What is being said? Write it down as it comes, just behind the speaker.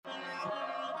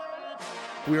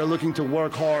We are looking to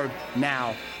work hard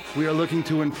now. We are looking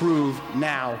to improve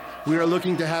now. We are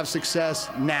looking to have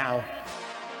success now.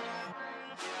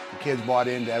 The kids bought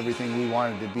into everything we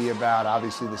wanted to be about.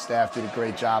 Obviously, the staff did a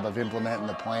great job of implementing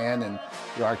the plan, and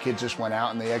our kids just went out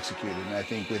and they executed. And I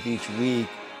think with each week,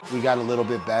 we got a little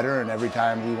bit better, and every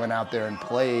time we went out there and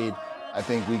played, I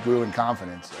think we grew in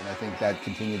confidence. And I think that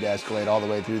continued to escalate all the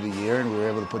way through the year, and we were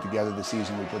able to put together the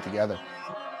season we put together.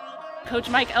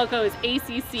 Coach Mike Elko is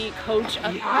ACC Coach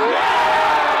of...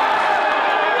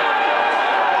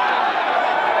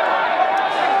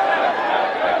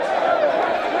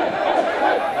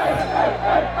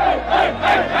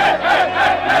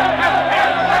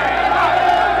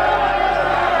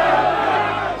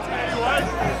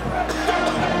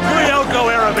 Elko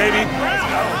era, baby.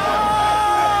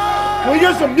 Can we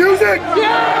get some music?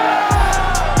 Yeah!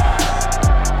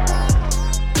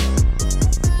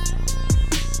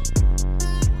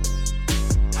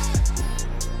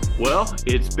 Well,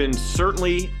 it's been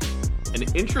certainly an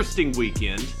interesting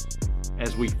weekend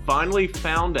as we finally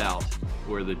found out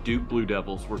where the Duke Blue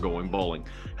Devils were going bowling.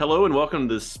 Hello and welcome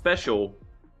to this special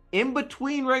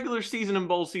in-between regular season and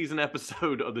bowl season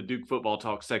episode of the Duke Football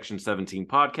Talk Section 17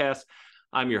 podcast.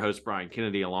 I'm your host, Brian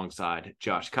Kennedy, alongside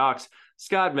Josh Cox,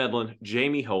 Scott Medlin,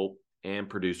 Jamie Holt, and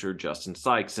producer Justin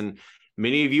Sykes. And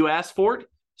many of you asked for it,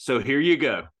 so here you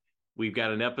go. We've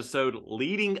got an episode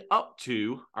leading up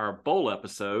to our bowl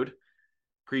episode,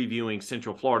 previewing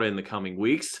Central Florida in the coming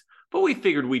weeks. But we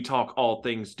figured we'd talk all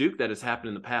things Duke that has happened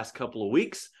in the past couple of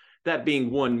weeks. That being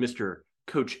one, Mr.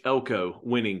 Coach Elko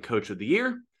winning Coach of the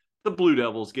Year, the Blue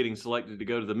Devils getting selected to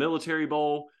go to the Military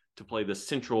Bowl to play the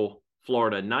Central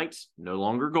Florida Knights, no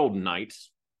longer Golden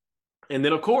Knights. And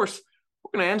then, of course,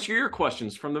 we're going to answer your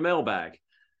questions from the mailbag.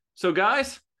 So,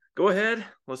 guys, go ahead.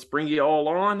 Let's bring you all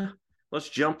on. Let's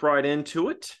jump right into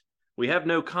it. We have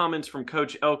no comments from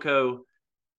Coach Elko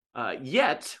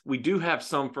yet. We do have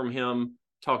some from him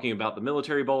talking about the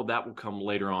Military Bowl. That will come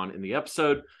later on in the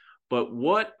episode. But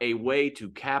what a way to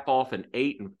cap off an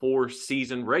 8-4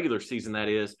 season, regular season that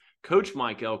is. Coach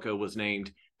Mike Elko was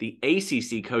named the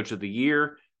ACC Coach of the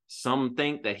Year. Some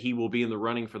think that he will be in the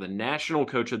running for the National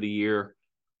Coach of the Year,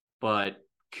 but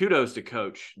kudos to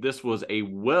Coach. This was a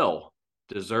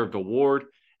well-deserved award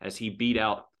as he beat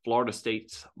out Florida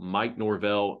State's Mike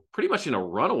Norvell pretty much in a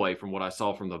runaway from what I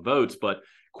saw from the votes. But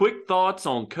quick thoughts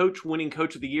on Coach winning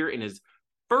Coach of the Year in his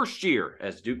first year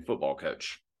as Duke football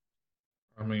coach.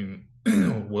 I mean,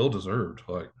 well-deserved.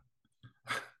 Like,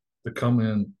 to come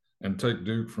in and take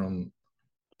Duke from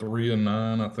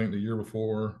 3-9, I think, the year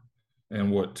before,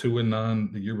 and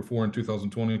 2-9 the year before in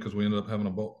 2020 because we ended up having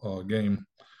a game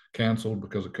canceled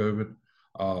because of COVID.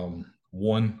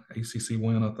 One ACC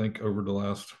win, I think, over the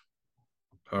last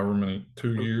however many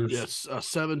 2 years. Yes,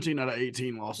 17 out of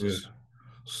 18 losses. Yeah.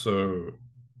 So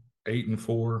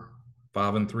 8-4,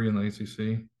 5-3 in the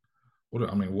ACC.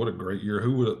 What a great year.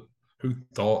 Who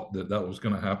thought that was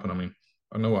going to happen? I mean,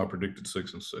 I know I predicted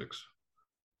 6-6.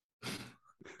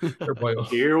 Everybody else.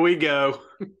 Here we go.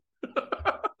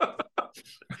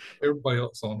 Everybody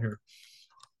else on here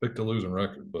picked a losing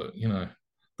record, but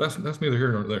that's neither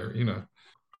here nor there.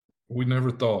 We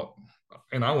never thought,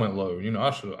 and I went low.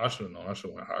 I should have known. I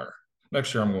should have went higher.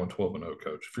 Next year I'm going 12-0,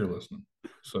 Coach, if you're listening.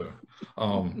 So,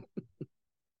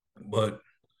 but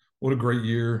what a great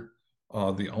year.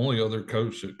 The only other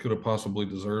coach that could have possibly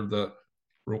deserved that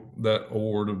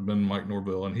award would have been Mike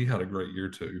Norvell, and he had a great year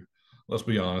too. Let's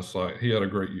be honest, he had a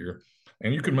great year.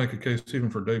 And you could make a case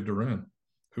even for Dave Duran,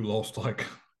 who lost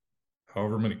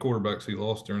however many quarterbacks he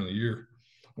lost during the year,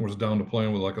 and was down to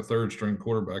playing with a third-string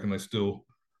quarterback, and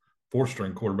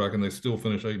fourth-string quarterback, and they still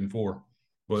finished 8-4.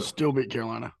 But still beat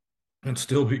Carolina. And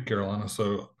still beat Carolina.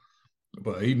 So,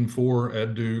 but 8-4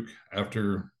 at Duke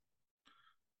after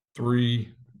 3-4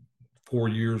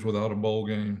 years without a bowl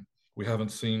game. We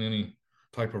haven't seen any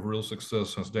type of real success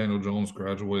since Daniel Jones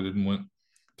graduated and went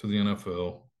to the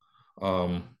NFL.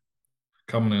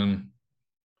 Coming in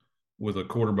with a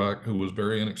quarterback who was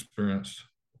very inexperienced,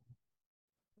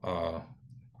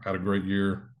 had a great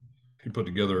year. He put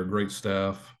together a great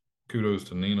staff. Kudos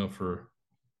to Nina for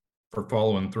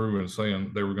following through and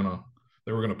saying they were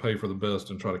gonna pay for the best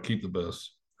and try to keep the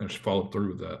best, and she followed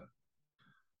through with that.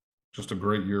 Just a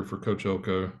great year for Coach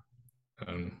Elko,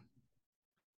 and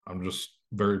I'm just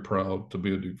very proud to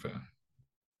be a Duke fan.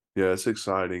 Yeah, it's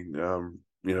exciting.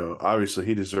 Obviously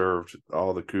he deserved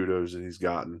all the kudos that he's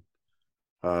gotten.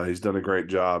 He's done a great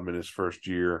job in his first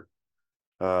year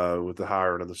with the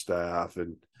hiring of the staff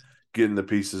and getting the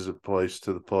pieces in place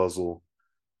to the puzzle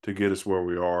to get us where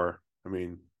we are. I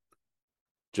mean,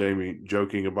 Jamie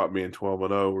joking about being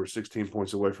 12-0, we're 16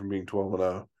 points away from being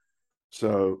 12-0.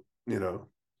 So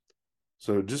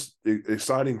So just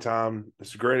exciting time.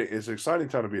 It's an exciting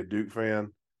time to be a Duke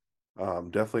fan.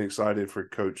 Definitely excited for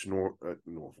Coach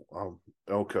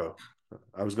Elko.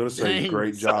 I was going to say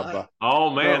great job by.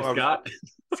 Oh man, Scott.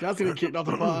 Scott's gonna get kicked off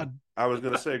the pod. I was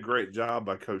going to say a great job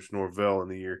by Coach Norvell in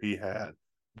the year he had,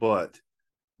 but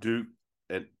Duke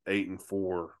at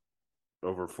 8-4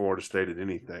 over Florida State at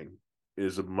anything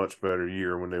is a much better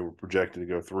year when they were projected to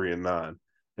go 3-9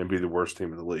 and be the worst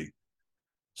team in the league.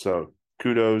 So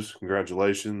kudos,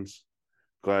 congratulations.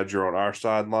 Glad you're on our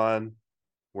sideline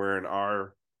wearing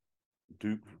our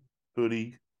Duke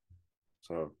hoodie.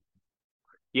 So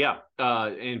yeah,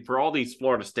 and for all these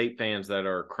Florida State fans that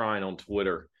are crying on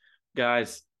Twitter,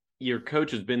 guys, your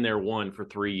coach has been there for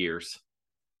 3 years.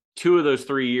 2 of those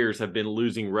 3 years have been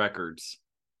losing records.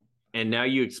 And now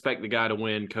you expect the guy to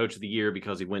win Coach of the Year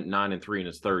because he went 9-3 in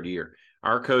his 3rd year.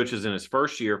 Our coach is in his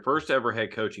 1st year, first ever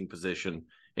head coaching position,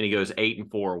 and he goes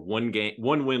 8-4,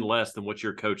 1 win less than what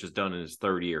your coach has done in his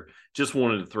 3rd year. Just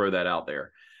wanted to throw that out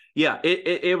there. Yeah,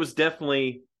 it was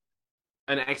definitely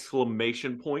an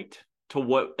exclamation point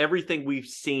to everything we've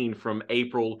seen from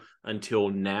April until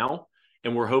now.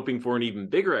 And we're hoping for an even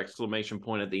bigger exclamation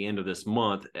point at the end of this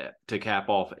month to cap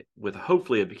off with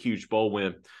hopefully a huge bowl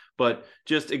win. But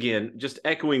just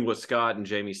echoing what Scott and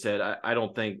Jamie said, I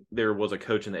don't think there was a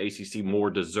coach in the ACC more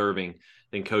deserving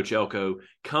than Coach Elko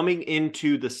coming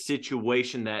into the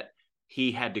situation that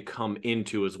he had to come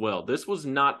into as well. This was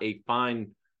not a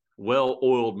fine,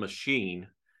 well-oiled machine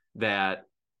that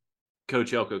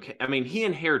Coach Elko he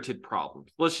inherited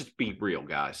problems. Let's just be real,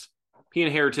 guys. He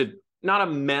inherited not a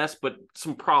mess, but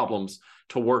some problems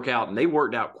to work out. And they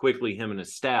worked out quickly, him and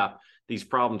his staff, these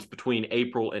problems between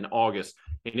April and August.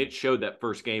 And it showed that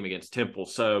first game against Temple.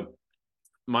 So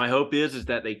my hope is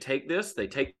that they take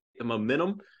the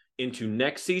momentum into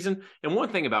next season. And one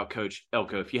thing about Coach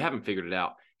Elko, if you haven't figured it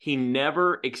out, he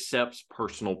never accepts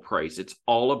personal praise. It's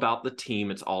all about the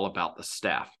team. It's all about the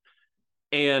staff.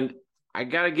 And I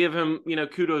got to give him,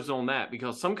 kudos on that,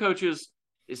 because some coaches,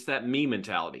 it's that me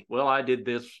mentality. Well, I did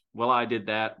this. Well, I did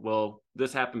that. Well,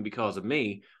 this happened because of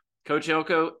me. Coach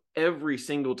Elko, every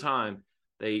single time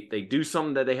they do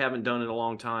something that they haven't done in a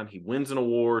long time, he wins an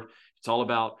award. It's all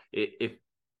about if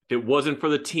it wasn't for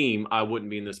the team, I wouldn't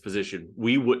be in this position.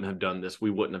 We wouldn't have done this. We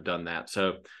wouldn't have done that.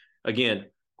 So, again,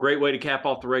 great way to cap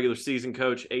off the regular season,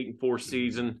 Coach. 8-4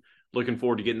 season. Looking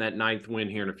forward to getting that 9th win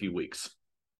here in a few weeks.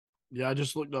 Yeah, I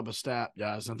just looked up a stat,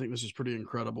 guys. I think this is pretty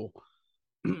incredible.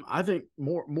 I think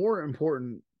more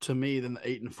important to me than the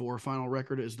 8-4 final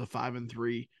record is the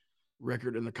 5-3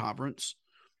 record in the conference.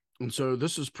 And so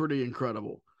this is pretty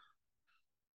incredible.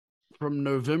 From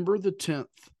November the 10th,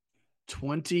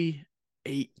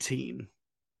 2018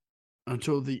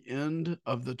 until the end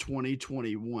of the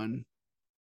 2021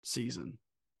 season.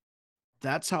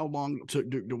 That's how long it took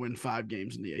Duke to win 5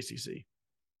 games in the ACC.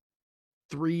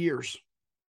 3 years.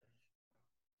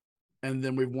 And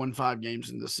then we've won 5 games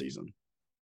in this season.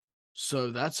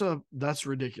 So that's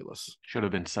ridiculous. Should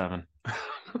have been 7.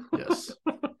 Yes.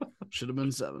 Should have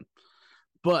been 7.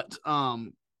 But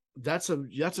that's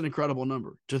an incredible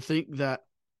number to think that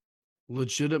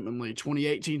legitimately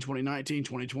 2018, 2019,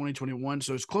 2020, 21.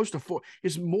 So it's close to 4.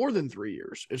 It's more than 3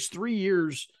 years. It's 3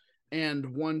 years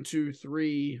and 1, 2,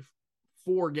 3,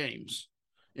 4 games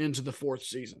into the 4th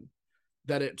season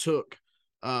that it took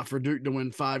for Duke to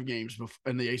win 5 games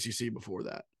in the ACC before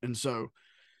that. And so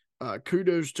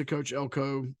kudos to Coach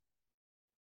Elko.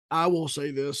 I will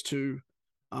say this too.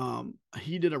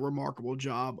 He did a remarkable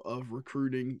job of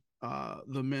recruiting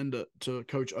the men to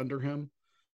coach under him.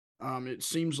 It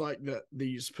seems like that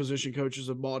these position coaches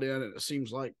have bought in, and it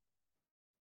seems like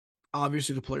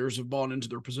obviously the players have bought into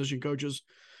their position coaches.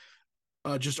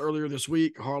 Just earlier this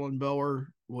week, Harlan Beller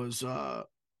was on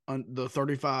the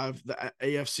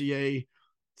AFCA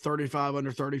 35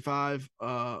 under 35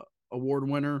 award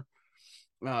winner.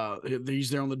 He's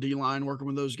there on the D line working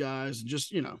with those guys.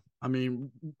 Just,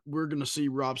 we're going to see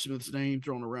Rob Smith's name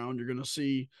thrown around. You're going to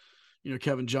see,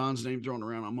 Kevin John's name thrown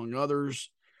around among others.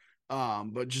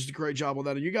 But just a great job with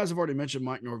that. And you guys have already mentioned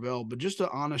Mike Norvell, but just an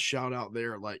honest shout out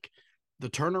there, like the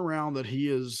turnaround that he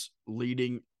is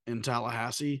leading in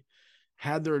Tallahassee.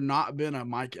 Had there not been a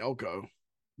Mike Elko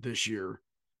this year,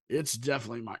 it's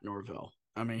definitely Mike Norvell.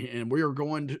 And we are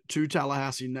going to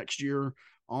Tallahassee next year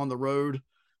on the road.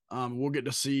 We'll get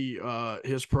to see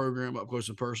his program up close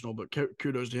and personal, but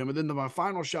kudos to him. And then my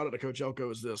final shout out to Coach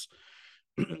Elko is this.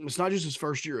 It's not just his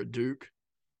first year at Duke.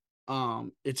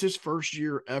 It's his first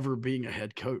year ever being a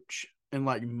head coach. And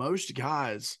like most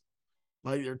guys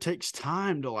Like, it takes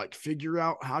time to like figure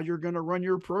out how you're going to run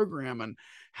your program and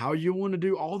how you want to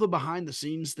do all the behind the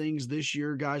scenes things this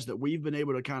year, guys, that we've been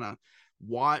able to kind of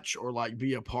watch or like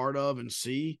be a part of and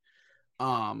see.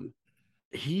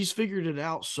 He's figured it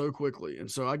out so quickly.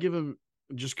 And so I give him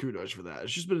just kudos for that.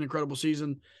 It's just been an incredible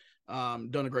season.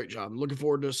 Done a great job. I'm looking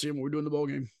forward to seeing what we do in the bowl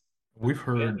game. We've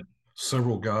heard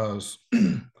several guys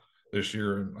this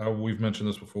year, and we've mentioned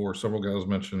this before, several guys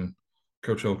mentioned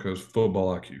Coach Elko's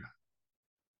football IQ.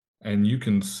 And you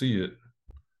can see it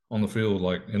on the field,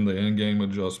 like in the in-game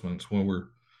adjustments when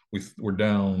we're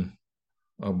down,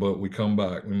 but we come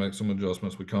back. We make some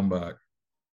adjustments. We come back.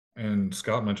 And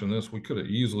Scott mentioned this. We could have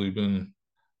easily been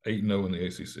 8-0 in the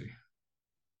ACC.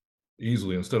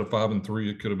 Easily. Instead of 5-3,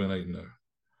 it could have been 8-0.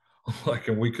 Like,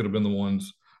 and we could have been the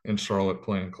ones in Charlotte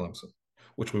playing Clemson,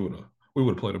 which we would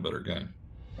have played a better game.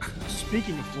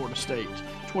 Speaking of Florida State,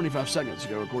 25 seconds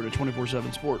ago, according to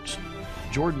 24/7 Sports,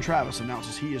 Jordan Travis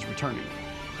announces he is returning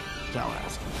to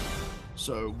Tallahassee.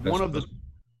 So one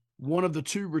of the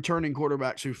two returning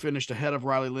quarterbacks who finished ahead of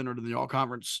Riley Leonard in the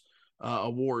All-Conference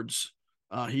awards,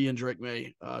 he and Drake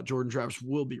May, Jordan Travis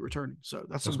will be returning. So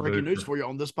that's some breaking news for you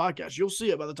on this podcast. You'll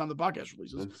see it by the time the podcast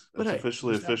releases. It's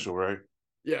officially official, right?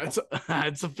 Yeah,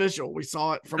 it's official. We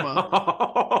saw it from an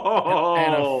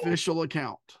official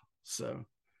account. So,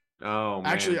 man.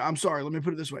 Actually, I'm sorry. Let me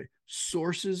put it this way.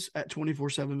 Sources at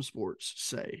 24/7 Sports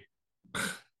say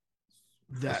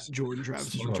that Jordan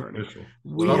Travis is returning.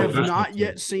 We have not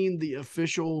yet seen the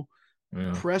official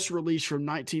press release from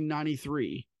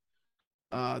 1993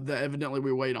 that evidently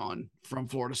we wait on from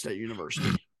Florida State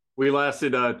University. We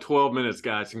lasted 12 minutes,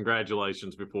 guys.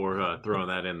 Congratulations before throwing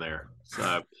that in there.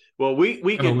 So, well,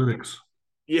 we can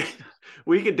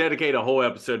we could dedicate a whole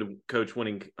episode to Coach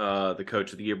winning the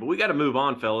Coach of the Year, but we got to move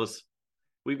on, fellas.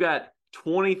 We've got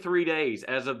 23 days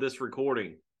as of this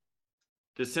recording.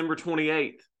 December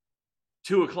 28th,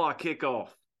 2 o'clock kickoff.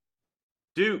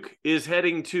 Duke is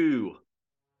heading to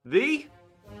the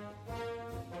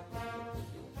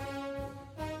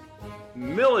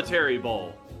Military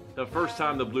Bowl. The first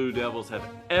time the Blue Devils have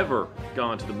ever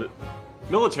gone to the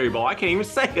Military Bowl. I can't even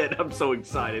say it. I'm so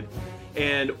excited.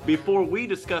 And before we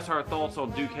discuss our thoughts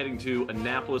on Duke heading to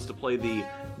Annapolis to play the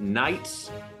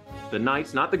Knights,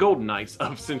 not the Golden Knights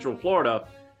of Central Florida,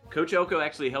 Coach Elko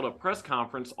actually held a press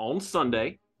conference on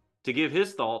Sunday to give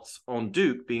his thoughts on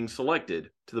Duke being selected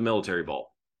to the Military Bowl.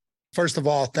 First of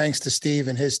all, thanks to Steve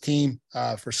and his team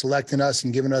for selecting us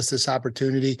and giving us this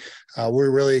opportunity.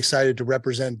 We're really excited to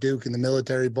represent Duke in the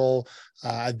Military Bowl.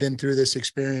 I've been through this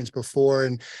experience before,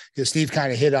 and Steve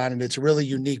kind of hit on it. It's a really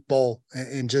unique bowl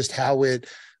and just how it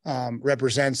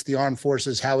represents the armed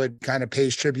forces, how it kind of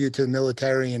pays tribute to the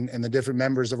military and the different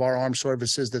members of our armed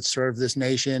services that serve this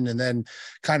nation, and then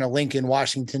kind of linking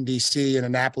Washington, D.C. and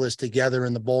Annapolis together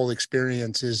in the bowl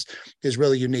experience is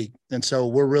really unique. And so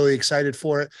we're really excited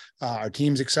for it. Our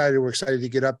team's excited. We're excited to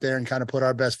get up there and kind of put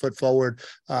our best foot forward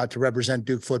to represent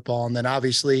Duke football. And then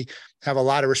obviously have a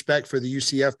lot of respect for the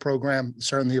UCF program,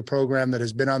 certainly a program that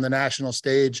has been on the national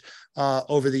stage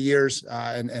over the years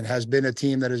and has been a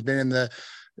team that has been in the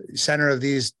center of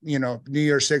these, New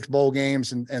Year's Six bowl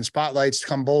games and spotlights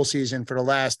come bowl season for the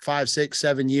last 5, 6,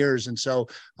 7 years. And so,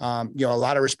 a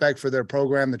lot of respect for their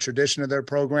program, the tradition of their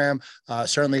program.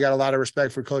 Certainly got a lot of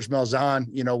respect for Coach Malzahn.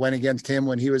 Went against him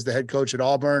when he was the head coach at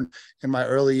Auburn in my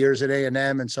early years at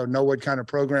A&M. And so know what kind of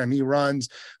program he runs,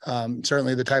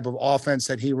 certainly the type of offense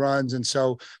that he runs. And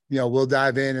so, we'll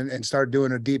dive in and start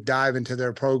doing a deep dive into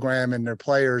their program and their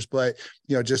players. But,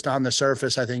 just on the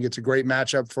surface, I think it's a great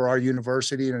matchup for our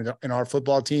university and our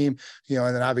football team,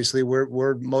 and then obviously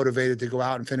we're motivated to go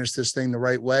out and finish this thing the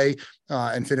right way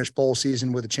and finish bowl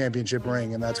season with a championship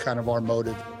ring. And that's kind of our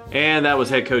motive. And that was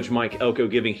head coach Mike Elko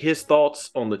giving his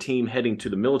thoughts on the team heading to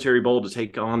the Military Bowl to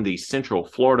take on the Central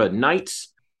Florida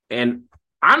Knights. And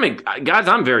I'm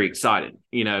very excited.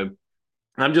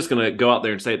 I'm just going to go out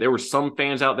there and say there were some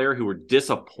fans out there who were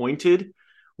disappointed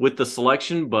with the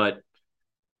selection, but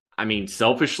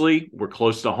selfishly, we're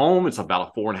close to home. It's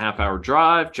about a 4.5-hour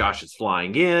drive. Josh is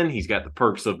flying in. He's got the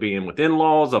perks of being with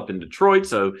in-laws up in Detroit.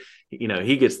 So,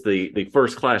 he gets the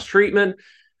first-class treatment.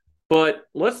 But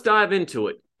let's dive into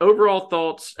it. Overall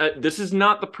thoughts. This is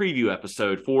not the preview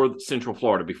episode for Central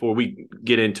Florida before we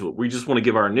get into it. We just want to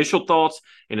give our initial thoughts.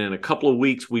 And in a couple of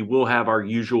weeks, we will have our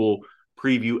usual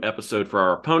preview episode for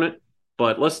our opponent.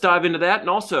 But let's dive into that. And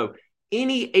also,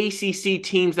 any ACC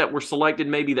teams that were selected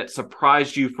maybe that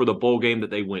surprised you for the bowl game that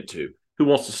they went to? Who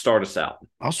wants to start us out?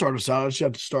 I'll start us out. I just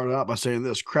have to start it out by saying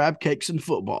this. Crab cakes and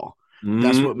football.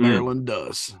 That's what Maryland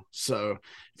does. So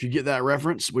if you get that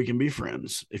reference, we can be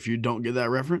friends. If you don't get that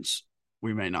reference,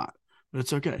 we may not. But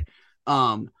it's okay.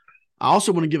 I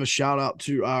also want to give a shout out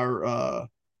to our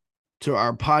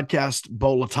podcast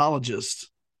bowlitologist,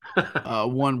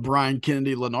 one Brian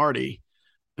Kennedy Lenardi,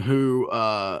 who,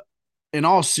 in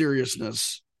all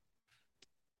seriousness,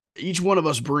 each one of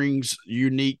us brings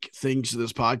unique things to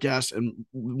this podcast. And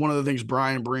one of the things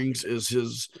Brian brings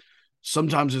is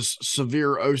sometimes his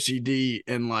severe OCD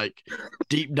and like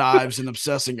deep dives and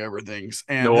obsessing over things.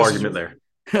 And no argument there.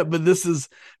 But this is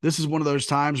one of those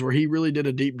times where he really did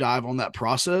a deep dive on that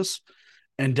process.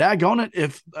 And daggone it,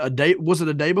 if was it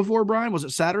a day before, Brian? Was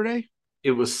it Saturday?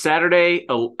 It was Saturday,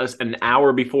 an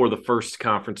hour before the first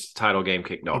conference title game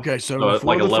kicked off. Okay, so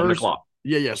like 11 o'clock.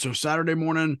 Yeah. So Saturday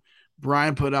morning,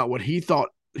 Brian put out what he thought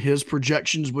his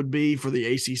projections would be for the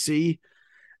ACC,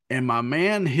 and my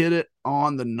man hit it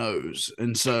on the nose.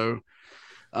 And so,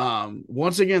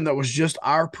 once again, that was just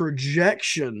our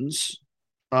projections,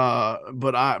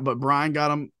 but Brian got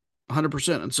them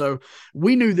 100%. And so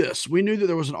we knew this. We knew that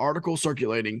there was an article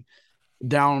circulating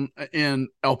down in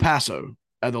El Paso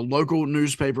at the local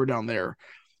newspaper down there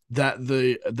that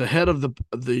the head of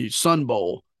the Sun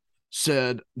Bowl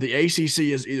said the ACC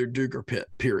is either Duke or Pitt,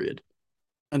 period.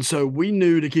 And so we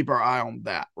knew to keep our eye on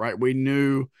that, right? We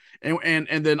knew, and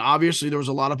then obviously there was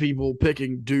a lot of people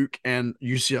picking Duke and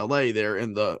UCLA there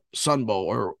in the Sun Bowl,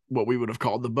 or what we would have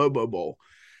called the Bobo Bowl.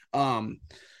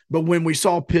 But when we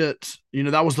saw Pitt,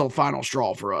 that was the final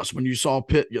straw for us. When you saw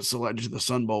Pitt get selected to the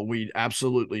Sun Bowl, we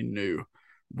absolutely knew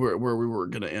where we were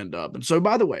going to end up. And so,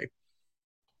 by the way,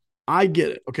 I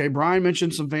get it. Okay, Brian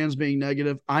mentioned some fans being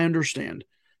negative. I understand.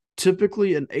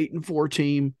 Typically, an 8-4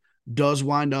 team does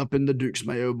wind up in the Duke's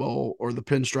Mayo Bowl or the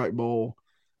Pinstripe Bowl.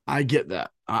 I get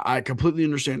that. I completely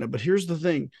understand it. But here's the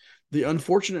thing. The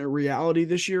unfortunate reality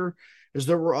this year is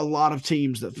there were a lot of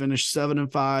teams that finished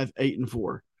 7-5,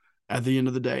 8-4 at the end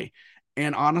of the day.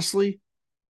 And honestly,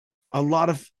 a lot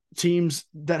of teams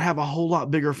that have a whole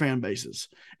lot bigger fan bases.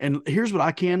 And here's what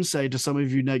I can say to some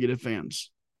of you negative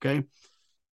fans, okay?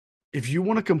 If you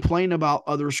want to complain about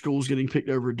other schools getting picked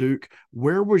over Duke,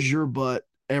 where was your butt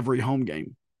every home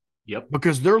game? Yep.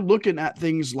 Because they're looking at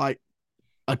things like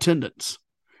attendance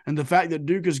and the fact that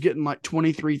Duke is getting like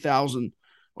 23,000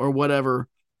 or whatever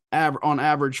on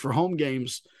average for home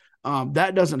games.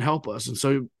 That doesn't help us. And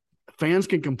so fans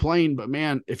can complain, but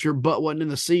man, if your butt wasn't in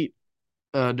the seat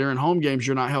during home games,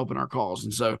 you're not helping our cause.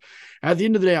 And so at the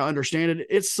end of the day, I understand it.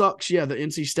 It sucks. Yeah. The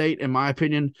NC State, in my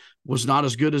opinion, was not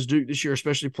as good as Duke this year,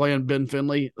 especially playing Ben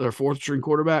Finley, their fourth string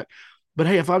quarterback. But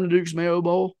hey, if I'm the Duke's Mayo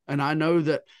Bowl and I know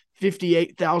that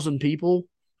 58,000 people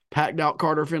packed out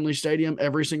Carter Finley Stadium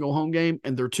every single home game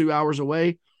and they're 2 hours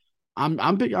away, I'm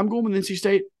going with NC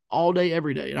State all day,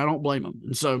 every day. And I don't blame them.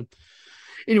 And so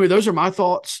anyway, those are my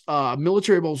thoughts.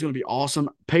 Military Bowl is going to be awesome,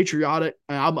 patriotic.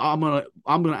 I'm gonna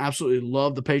absolutely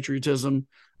love the patriotism.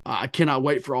 I cannot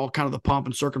wait for all kind of the pomp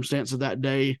and circumstance of that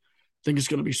day. I think it's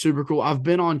going to be super cool. I've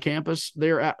been on campus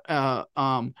there at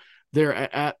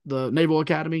the Naval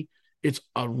Academy. It's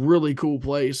a really cool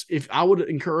place. If I would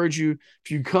encourage you, if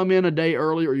you come in a day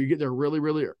early or you get there really,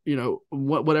 really,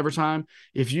 whatever time,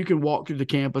 if you can walk through the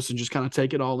campus and just kind of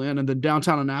take it all in. And then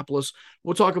downtown Annapolis,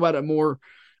 we'll talk about it more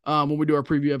when we do our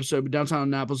preview episode, but downtown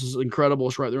Annapolis is incredible.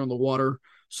 It's right there on the water,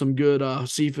 some good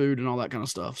seafood and all that kind of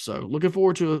stuff. So looking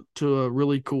forward to a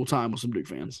really cool time with some Duke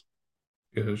fans.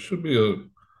 Yeah, it should be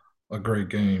a great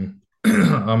game.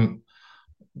 I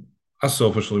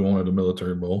selfishly wanted a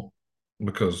Military Bowl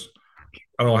because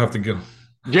I don't have to get.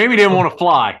 Jamie didn't want to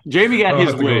fly. Jamie got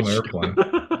his wish.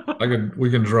 We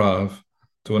can drive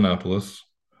to Annapolis.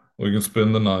 We can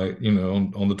spend the night,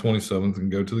 on the 27th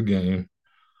and go to the game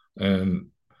and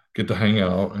get to hang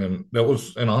out. And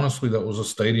honestly, that was a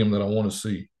stadium that I want to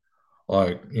see.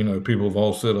 People have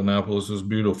all said Annapolis is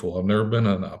beautiful. I've never been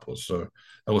to Annapolis, so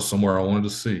that was somewhere I wanted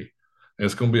to see. And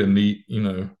it's going to be a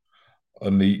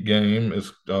neat game.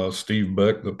 It's Steve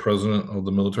Beck, the president of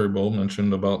the Military Bowl,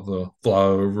 mentioned about the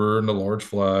flyover and the large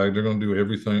flag. They're going to do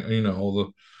everything,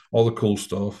 all the cool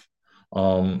stuff.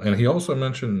 And he also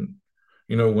mentioned,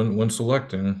 when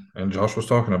selecting, and Josh was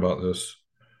talking about this,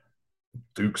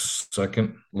 Duke's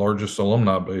second largest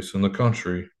alumni base in the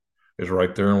country is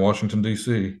right there in Washington,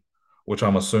 D.C., which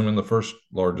I'm assuming the first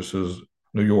largest is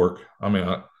New York. I mean,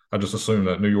 I just assume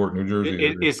that New York, New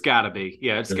Jersey. It's got to be.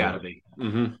 Yeah, it's got to be.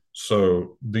 Mm-hmm.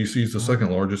 So D.C. is the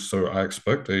second largest, so I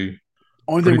expect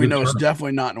only thing we know is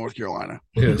definitely not North Carolina.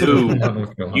 Yeah, Dude, not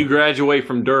North Carolina. You graduate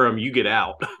from Durham, you get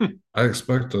out. I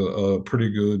expect a pretty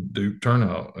good Duke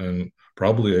turnout and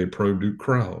probably a pro-Duke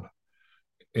crowd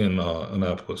in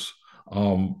Annapolis.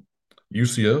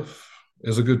 UCF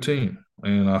is a good team,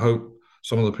 and I hope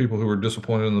some of the people who were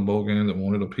disappointed in the bowl game that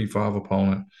wanted a P5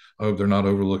 opponent, I hope they're not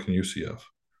overlooking UCF.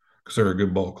 because they're a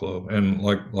good ball club. And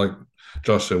like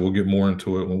Josh said, we'll get more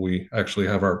into it when we actually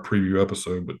have our preview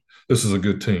episode. But this is a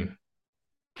good team.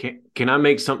 Can I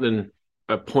make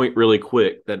a point really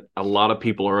quick that a lot of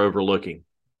people are overlooking?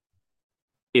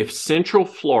 If Central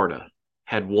Florida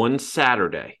had won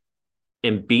Saturday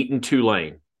and beaten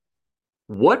Tulane,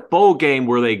 what bowl game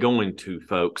were they going to,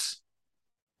 folks?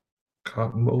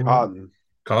 Cotton Bowl? Cotton,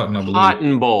 I believe.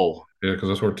 Cotton Bowl. Yeah, because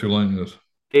that's where Tulane is.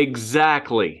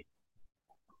 Exactly.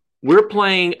 We're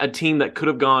playing a team that could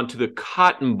have gone to the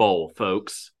Cotton Bowl,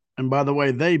 folks. And by the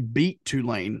way, they beat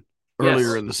Tulane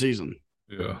earlier in the season.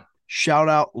 Yeah. Shout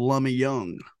out Lummy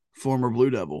Young, former Blue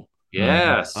Devil.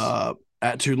 Yes.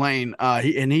 At Tulane.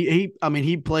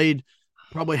 He played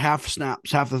probably half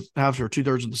snaps, half or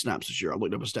 2/3 of the snaps this year. I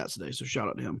looked up his stats today, so shout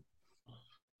out to him.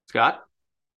 Scott?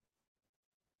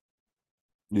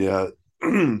 yeah.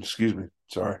 Excuse me.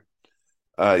 Sorry.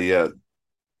 Yeah.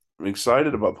 I'm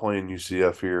excited about playing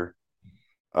UCF here.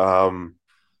 In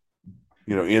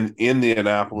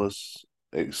Indianapolis,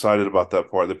 excited about that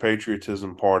part. The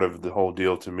patriotism part of the whole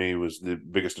deal to me was the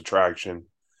biggest attraction.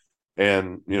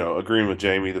 And, agreeing with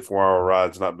Jamie, the 4-hour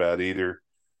ride's not bad either.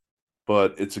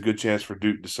 But it's a good chance for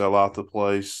Duke to sell out the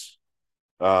place,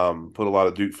 put a lot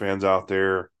of Duke fans out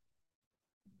there.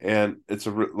 And it's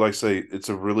a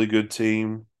really good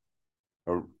team,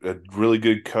 a really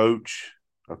good coach,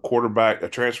 a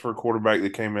transfer quarterback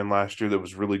that came in last year that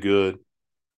was really good.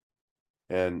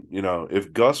 And,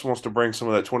 if Gus wants to bring some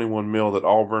of that $21 million that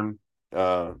Auburn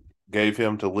gave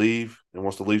him to leave and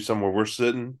wants to leave somewhere we're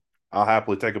sitting, I'll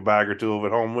happily take a bag or two of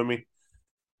it home with me.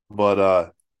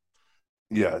 But,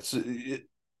 it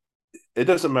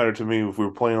doesn't matter to me if we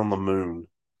were playing on the moon.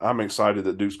 I'm excited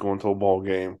that Duke's going to a ball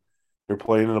game. They're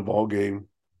playing in a ball game.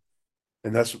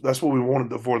 And that's what we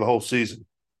wanted for the whole season,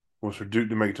 was for Duke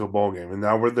to make it to a ball game. And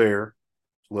now we're there.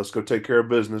 So let's go take care of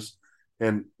business.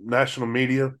 And national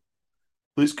media,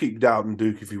 please keep doubting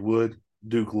Duke if you would.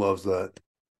 Duke loves that.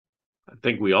 I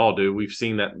think we all do. We've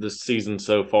seen that this season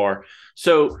so far.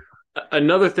 So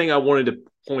another thing I wanted to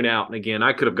point out, and again,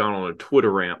 I could have gone on a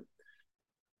Twitter rant.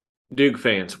 Duke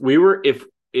fans,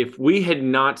 if we had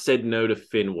not said no to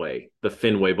the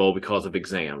Fenway Bowl because of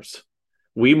exams,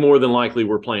 we more than likely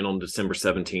were playing on December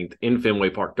 17th in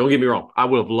Fenway Park. Don't get me wrong. I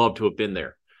would have loved to have been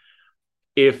there.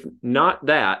 If not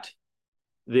that,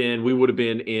 then we would have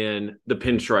been in the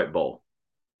Pinstripe Bowl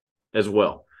as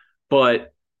well.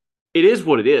 But it is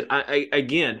what it is.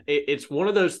 It's one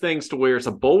of those things to where it's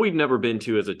a bowl we've never been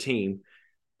to as a team.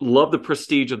 Love the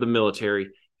prestige of the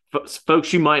military.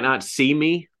 Folks, you might not see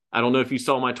me. I don't know if you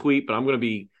saw my tweet, but I'm going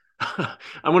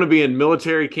to be in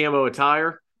military camo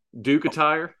attire, Duke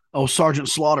attire. Oh, Sergeant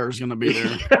Slaughter is going to be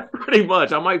there. Yeah, pretty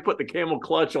much. I might put the camel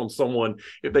clutch on someone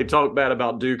if they talk bad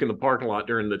about Duke in the parking lot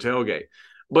during the tailgate.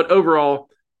 But overall,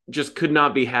 just could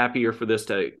not be happier for this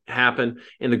to happen.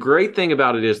 And the great thing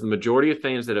about it is the majority of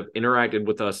fans that have interacted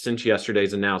with us since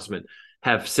yesterday's announcement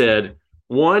have said,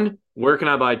 1, where can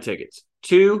I buy tickets?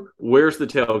 2, where's the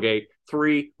tailgate?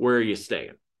 3, where are you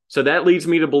staying? So that leads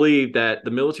me to believe that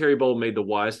the Military Bowl made the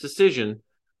wise decision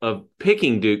of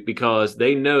picking Duke because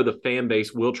they know the fan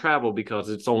base will travel because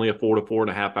it's only a 4 to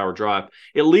 4.5 hour drive,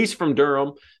 at least from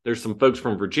Durham. There's some folks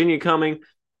from Virginia coming,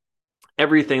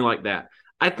 everything like that.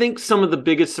 I think some of the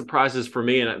biggest surprises for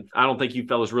me, and I don't think you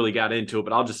fellas really got into it,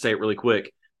 but I'll just say it really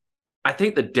quick. I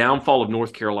think the downfall of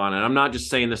North Carolina, and I'm not just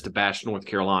saying this to bash North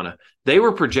Carolina, they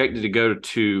were projected to go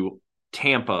to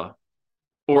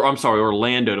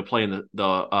Orlando to play in the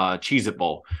Cheez-It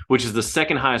Bowl, which is the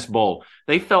second highest bowl.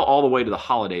 They fell all the way to the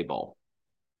Holiday Bowl.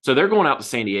 So they're going out to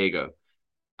San Diego.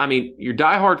 I mean, your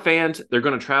diehard fans, they're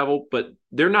going to travel, but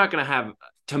they're not going to have,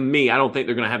 to me, I don't think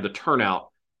they're going to have the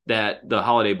turnout that the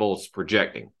Holiday Bowl is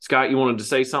projecting. Scott, you wanted to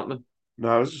say something?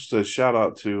 No, it was just a shout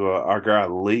out to our guy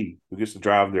Lee, who gets to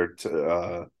drive their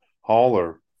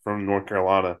hauler from North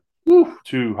Carolina to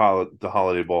the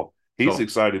Holiday Bowl. He's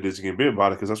excited as he can be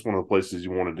about it because that's one of the places he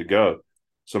wanted to go.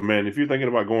 So, man, if you're thinking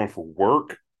about going for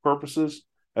work purposes,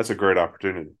 that's a great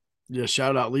opportunity. Yeah,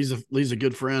 shout out. Lee's a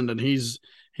good friend, and he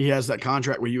has that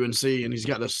contract with UNC, and he's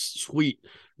got this sweet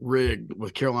rig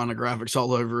with Carolina graphics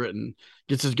all over it, and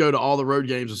gets to go to all the road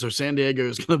games. And so San Diego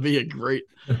is going to be a great.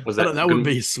 That would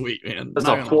be sweet, man. That's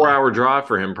a 4-hour drive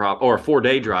for him, or a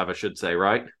 4-day drive, I should say,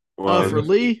 right? For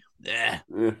Lee,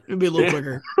 it'd be a little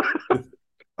quicker.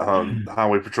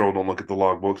 Highway Patrol don't look at the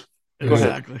logbooks.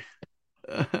 Exactly.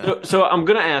 So I'm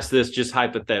going to ask this just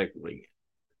hypothetically.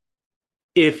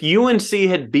 If UNC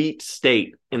had beat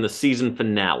State in the season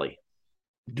finale,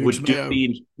 would Duke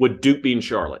be in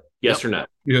Charlotte? Yes or no?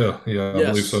 Yeah, I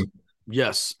believe so.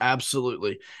 Yes,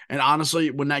 absolutely. And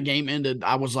honestly, when that game ended,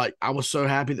 I was so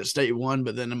happy that State won,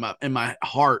 but then in my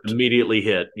heart, Immediately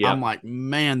hit. Yeah. I'm like,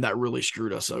 man, that really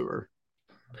screwed us over.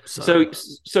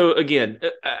 So again,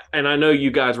 and I know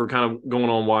you guys were kind of going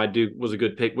on why Duke was a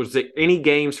good pick. Was there any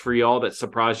games for y'all that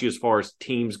surprised you as far as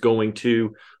teams going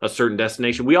to a certain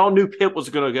destination? We all knew Pitt was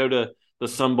going to go to the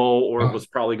Sun Bowl, or it was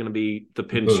probably going to be the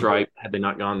Pinstripe had they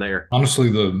not gone there. Honestly,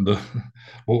 the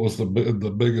what was the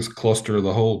biggest cluster of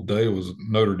the whole day was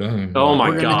Notre Dame. Oh my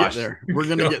We're gosh, we're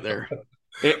gonna get there.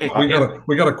 We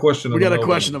got a question. We got a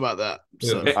question about that.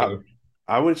 So. Yeah,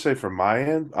 I would say from my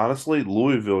end, honestly,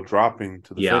 Louisville dropping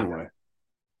to the Fenway.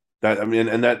 That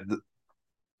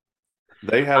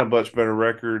they had a much better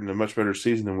record and a much better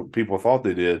season than what people thought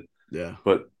they did. Yeah,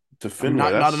 but to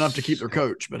Fenway, not enough to keep their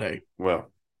coach. But hey,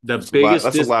 well, that's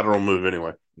a lateral move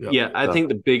anyway. Yep. Yeah, I think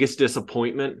the biggest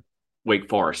disappointment, Wake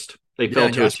Forest. They fell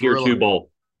to a Tier 2 bowl.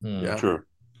 Yeah, true.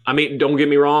 I mean, don't get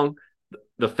me wrong.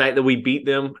 The fact that we beat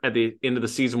them at the end of the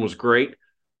season was great,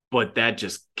 but that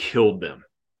just killed them.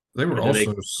 They were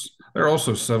also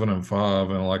 7-5,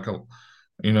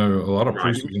 and a lot of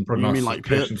preseason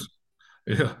prognostications.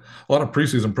 Yeah, a lot of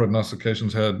preseason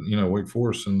prognostications had Wake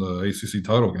Forest in the ACC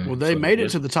title game. Well, they made it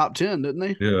to the top 10, didn't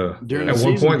they? Yeah. During at the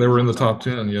one season. point they were in the top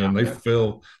 10. Yeah, and they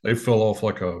fell off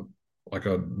like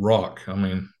a rock. I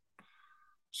mean,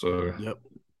 so yep.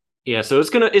 Yeah, so it's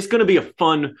gonna be a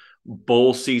fun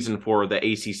bowl season for the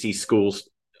ACC schools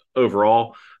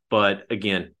overall. But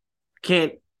again,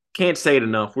 can't say it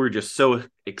enough. We're just so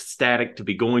ecstatic to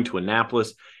be going to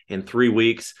Annapolis in 3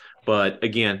 weeks. But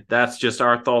again, that's just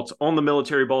our thoughts on the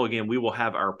Military Bowl. Again, we will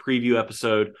have our preview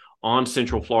episode on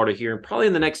Central Florida here, and probably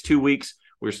in the next 2 weeks.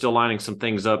 We're still lining some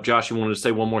things up. Josh, you wanted to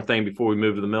say one more thing before we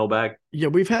move to the mailbag? Yeah,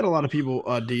 we've had a lot of people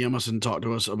DM us and talk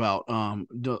to us about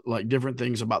different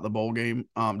things about the bowl game.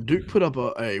 Duke put up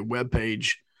a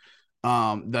webpage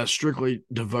that's strictly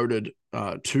devoted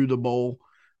to the bowl.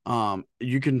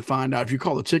 You can find out if you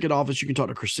call the ticket office. You can talk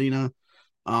to Christina,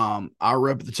 our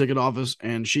rep at the ticket office,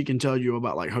 and she can tell you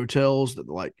about hotels that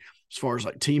as far as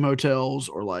team hotels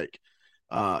or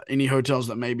any hotels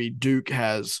that maybe Duke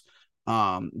has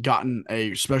gotten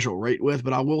a special rate with.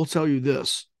 But I will tell you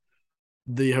this: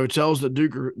 the hotels that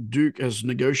Duke has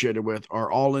negotiated with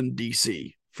are all in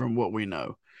DC, from what we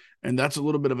know. And that's a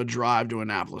little bit of a drive to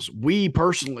Annapolis. We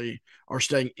personally are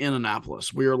staying in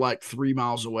Annapolis. We are 3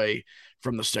 miles away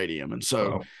from the stadium. And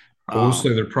so I will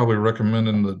say they're probably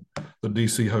recommending the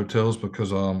DC hotels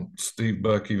because Steve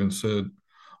Beck even said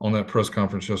on that press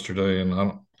conference yesterday, and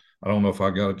I don't know if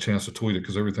I got a chance to tweet it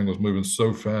because everything was moving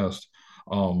so fast.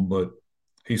 But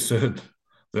he said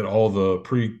that all the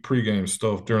pregame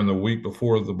stuff during the week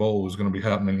before the bowl is going to be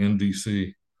happening in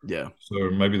DC. Yeah. So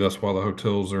maybe that's why the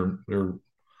hotels they're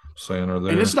saying are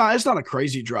there. And it's not a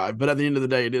crazy drive, but at the end of the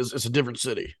day, it's a different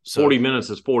city. So 40 minutes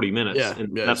is 40 minutes. Yeah,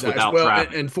 and yeah, that's exactly. without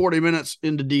traffic. And 40 minutes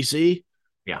into DC.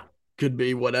 Yeah. Could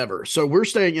be whatever. So we're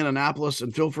staying in Annapolis,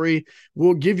 and feel free.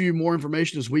 We'll give you more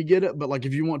information as we get it. But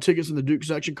if you want tickets in the Duke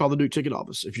section, call the Duke ticket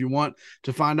office. If you want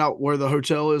to find out where the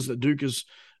hotel is that Duke is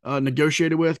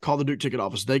negotiated with, call the Duke ticket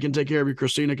office. They can take care of you.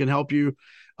 Christina can help you.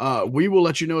 We will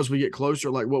let you know as we get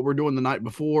closer, what we're doing the night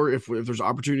before. If there's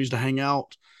opportunities to hang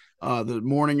out the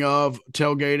morning of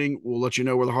tailgating, we'll let you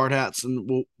know where the hard hats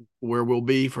and where we'll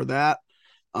be for that.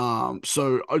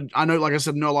 So I know, like I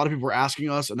said, a lot of people are asking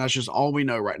us, and that's just all we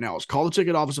know right now is call the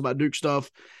ticket office about Duke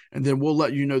stuff, and then we'll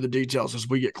let you know the details as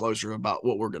we get closer about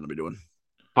what we're going to be doing.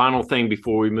 Final thing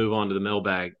before we move on to the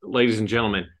mailbag, ladies and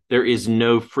gentlemen, there is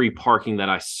no free parking that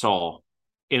I saw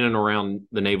in and around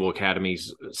the Naval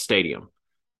Academy's stadium.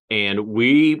 And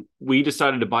we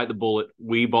decided to bite the bullet.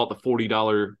 We bought the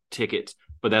 $40 ticket,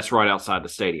 but that's right outside the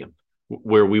stadium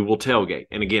where we will tailgate.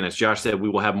 And again, as Josh said, we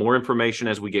will have more information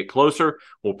as we get closer.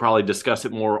 We'll probably discuss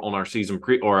it more on our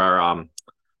our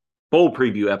bowl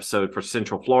preview episode for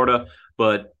Central Florida,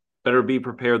 but better be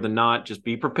prepared than not. Just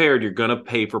be prepared. You're going to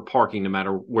pay for parking no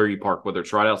matter where you park, whether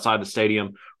it's right outside the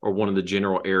stadium or one of the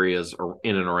general areas or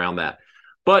in and around that.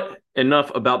 But enough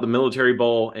about the Military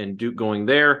Bowl and Duke going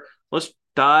there. Let's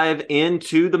dive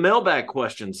into the mailbag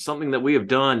questions, something that we have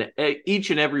done each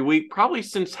and every week, probably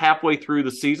since halfway through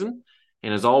the season.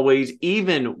 And as always,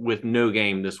 even with no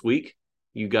game this week,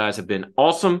 you guys have been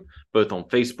awesome, both on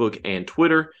Facebook and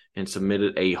Twitter, and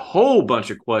submitted a whole bunch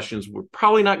of questions. We're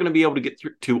probably not going to be able to get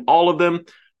through to all of them,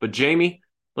 but Jamie,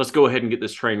 let's go ahead and get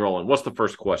this train rolling. What's the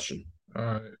first question? All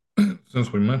right.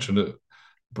 Since we mentioned it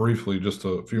briefly just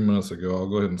a few minutes ago, I'll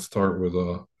go ahead and start with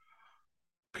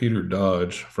Peter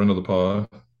Dodge, friend of the pod.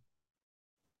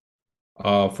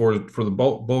 For the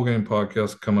bowl game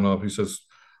podcast coming up, he says,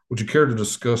 would you care to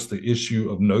discuss the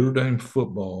issue of Notre Dame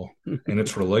football and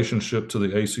its relationship to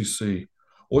the ACC?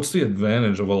 What's the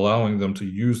advantage of allowing them to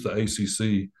use the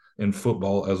ACC in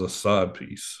football as a side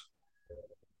piece?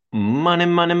 Money,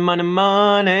 money, money,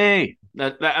 money.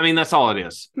 I mean, that's all it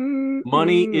is.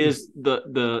 Money is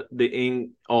the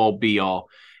end all be all.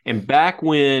 And back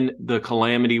when the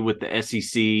calamity with the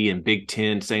SEC and Big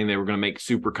Ten saying they were going to make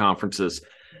super conferences,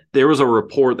 there was a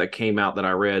report that came out that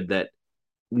I read that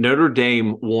Notre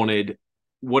Dame wanted,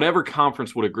 whatever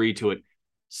conference would agree to it,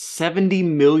 $70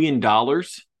 million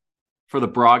for the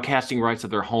broadcasting rights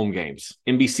of their home games.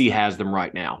 NBC has them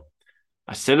right now.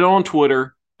 I said it on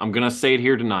Twitter. I'm going to say it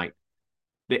here tonight.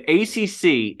 The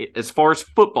ACC, as far as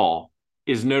football,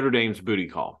 is Notre Dame's booty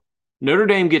call. Notre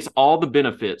Dame gets all the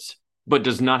benefits, but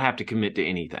does not have to commit to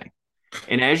anything.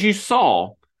 And as you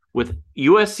saw, with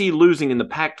USC losing in the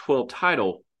Pac-12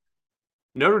 title,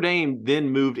 Notre Dame then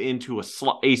moved into a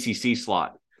ACC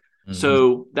slot. Mm-hmm.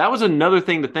 So that was another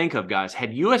thing to think of, guys.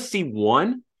 Had USC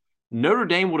won, Notre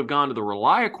Dame would have gone to the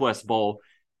ReliaQuest Bowl,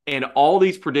 and all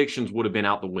these predictions would have been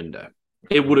out the window.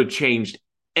 It would have changed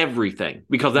everything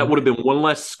because that would have been one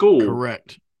less school.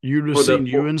 Correct. You'd have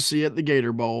seen UNC at the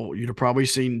Gator Bowl. You'd have probably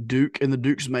seen Duke in the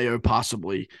Duke's Mayo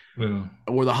possibly,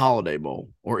 or the Holiday Bowl,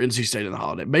 or NC State in the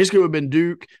Holiday. Basically, it would have been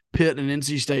Duke, Pitt, and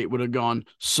NC State would have gone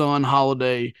Sun,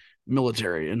 Holiday,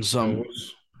 Military, and some.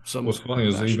 What's funny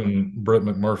is even Brett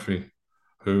McMurphy,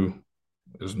 who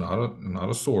is not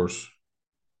a source.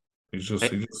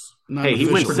 He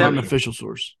went unofficial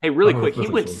source. Hey, really quick, he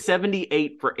went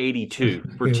 78 for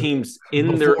 82 for teams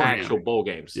in their actual bowl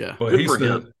games. Yeah, but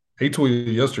he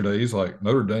tweeted yesterday. He's like,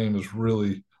 Notre Dame is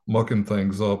really mucking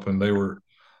things up, and they were,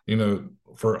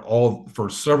 for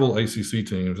several ACC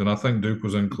teams, and I think Duke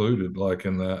was included, like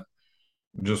in that,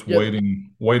 just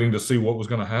waiting to see what was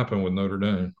going to happen with Notre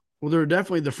Dame. Well, they're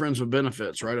definitely the friends with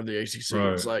benefits, right, of the ACC.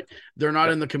 Right. It's like they're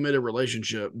not in the committed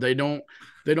relationship. They don't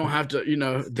have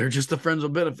to, they're just the friends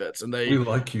with benefits. And we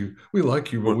like you,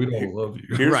 but we don't love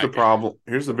you. Here's the problem.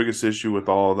 Here's the biggest issue with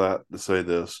all of that, to say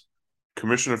this.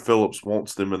 Commissioner Phillips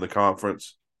wants them in the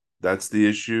conference. That's the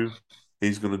issue.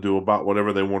 He's going to do about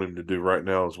whatever they want him to do right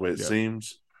now is the way it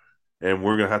seems. And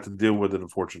we're going to have to deal with it,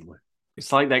 unfortunately.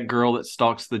 It's like that girl that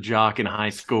stalks the jock in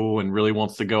high school and really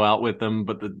wants to go out with them,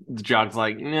 but the jock's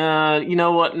like, nah, you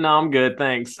know what? No, I'm good.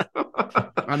 Thanks.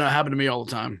 I know it happened to me all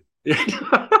the time.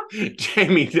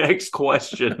 Jamie, next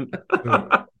question.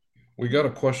 We got a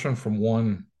question from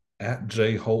one at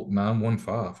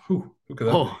jholt915. Who could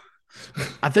that be?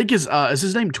 I think is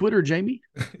his name Twitter, Jamie?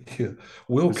 Yeah.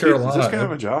 Will Carolina is this kind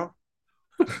of a job?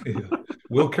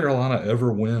 Will Carolina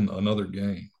ever win another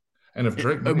game? And if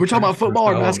Drake, we're talking about football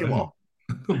or basketball?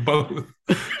 Both.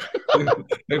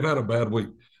 They've had a bad week.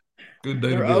 Good day.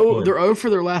 They're 0 for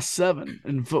their last 7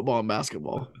 in football and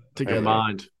basketball together.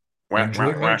 Mind. When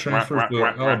Drake May transfers to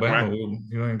Alabama,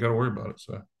 you ain't got to worry about it.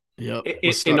 So,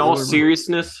 in all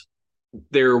seriousness,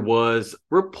 there was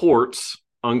reports,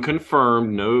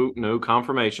 unconfirmed, no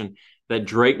confirmation, that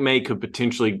Drake May could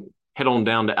potentially head on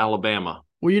down to Alabama.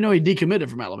 Well, he decommitted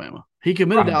from Alabama. He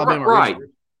committed to Alabama.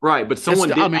 Right, but someone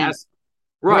did ask.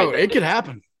 Right, bro, it could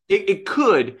happen. It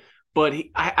could, but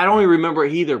I don't even remember.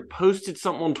 He either posted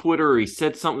something on Twitter or he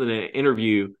said something in an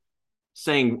interview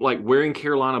saying like wearing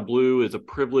Carolina blue is a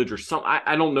privilege or something.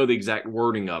 I don't know the exact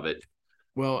wording of it.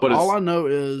 Well, but all I know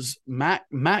is Mac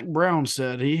Brown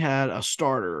said he had a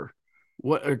starter.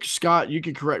 Scott, you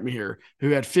can correct me here,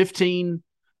 who had 15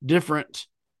 different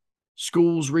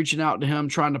schools reaching out to him,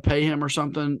 trying to pay him or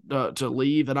something to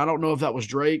leave. And I don't know if that was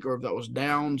Drake or if that was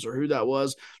Downs or who that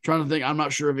was. Trying to think. I'm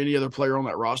not sure of any other player on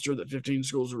that roster that 15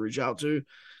 schools would reach out to.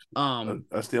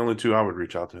 That's the only 2 I would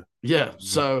reach out to. Yeah.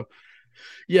 So,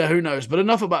 who knows? But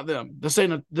enough about them. This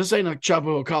ain't a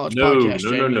Chapel Hill College podcast,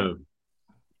 Jamie. No.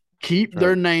 Keep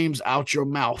their names out your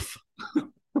mouth.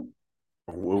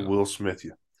 Will Smith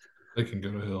you. They can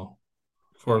go to hell.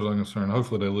 As far as I'm concerned,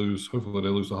 hopefully they lose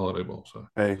the Holiday Bowl. So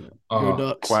hey, go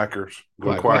Ducks. Quackers,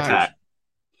 go Quackers.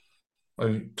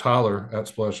 Hey, Tyler at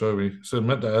Splash Obi said,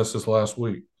 meant to ask this last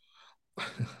week.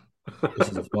 This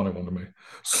is a funny one to me.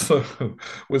 So,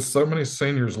 with so many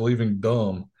seniors leaving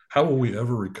dumb, how will we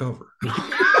ever recover?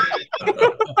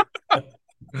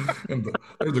 And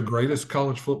they're the greatest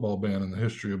college football band in the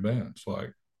history of bands.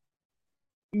 Like,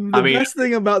 the best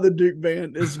thing about the Duke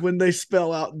band is when they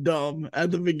spell out dumb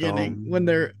at the beginning. When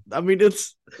they're,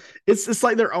 it's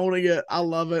like they're owning it. I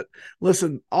love it.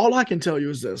 Listen, all I can tell you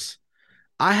is this: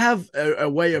 I have a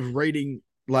way of rating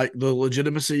like the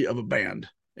legitimacy of a band,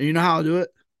 and you know how I do it?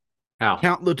 How?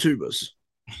 Count the tubas.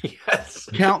 Yes.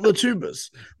 Count the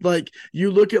tubas. Like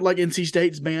you look at like NC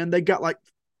State's band, they got like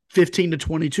 15 to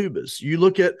 20 tubas. You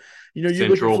look at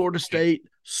Central. Florida State,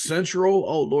 Central.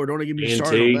 Oh Lord, don't even get me A&T,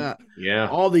 started on that. Yeah.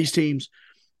 All these teams.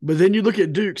 But then you look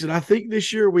at Dukes, and I think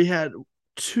this year we had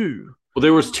 2. Well,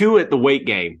 there was 2 at the weight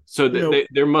game, so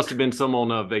there must have been some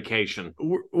on a vacation.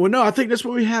 Well, no, I think that's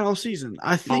what we had all season.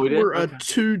 I think we're a Okay.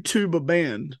 2-tuba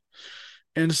band,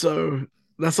 and so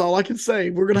that's all I can say.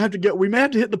 We're gonna have to get. We may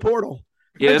have to hit the portal.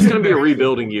 Yeah, it's going to be a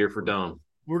rebuilding year for Dom.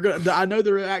 I know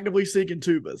they're actively seeking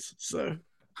tubas, so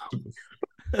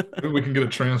Maybe we can get a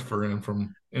transfer in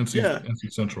from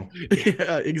NC Central.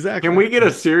 yeah, exactly. Can we get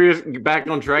back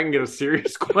on track and get a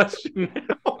serious question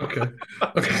now?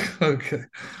 Okay.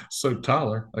 So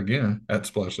Tyler, again, at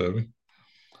Splash Ovi,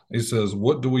 he says,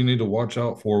 what do we need to watch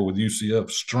out for with UCF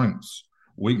strengths,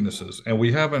 weaknesses?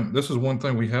 And this is one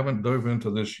thing we haven't dove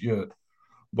into this yet,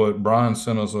 but Brian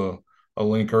sent us a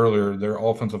link earlier. Their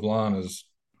offensive line is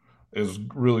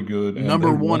really good. And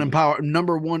number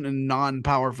one in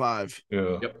non-power 5.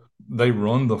 Yeah. Yep. They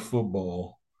run the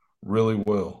football really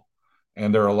well.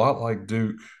 And they're a lot like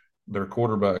Duke. Their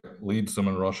quarterback leads them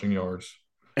in rushing yards.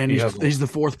 And he's the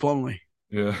 4th Plumlee.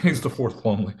 Yeah, he's the 4th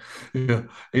Plumlee. Yeah.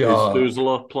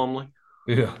 Methuselah Plumlee.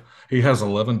 Yeah. He has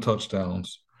 11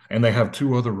 touchdowns. And they have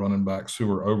 2 other running backs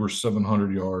who are over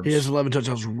 700 yards. He has 11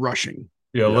 touchdowns rushing.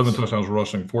 Yeah, 11 touchdowns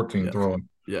rushing, 14 throwing.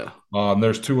 Yeah. And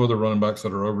there's 2 other running backs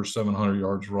that are over 700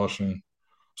 yards rushing.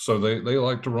 So they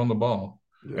like to run the ball.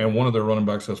 Yeah. And one of their running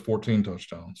backs has 14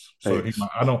 touchdowns. So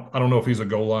I don't know if he's a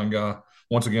goal line guy.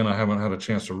 Once again, I haven't had a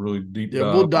chance to really deep dive.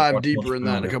 Yeah, we'll dive deeper in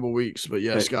that in a couple of weeks. But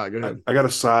yeah, Scott, go ahead. I got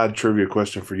a side trivia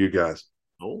question for you guys.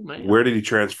 Oh man. Where did he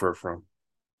transfer from?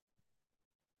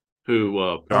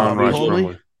 Who John Rice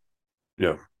Plumlee.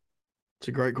 Yeah. It's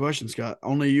a great question, Scott.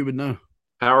 Only you would know.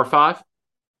 Power 5?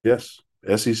 Yes.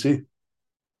 SEC.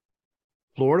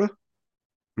 Florida?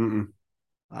 Mm-mm.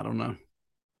 I don't know.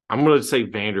 I'm going to say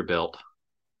Vanderbilt.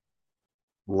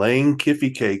 Lane Kiffy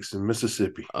Cakes in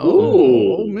Mississippi.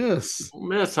 Oh, Ole Miss. Ole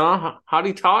Miss, huh?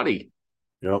 Hotty toddy.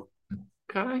 Yep.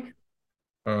 Okay.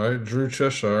 All right, Drew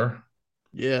Cheshire.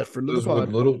 Yeah, for with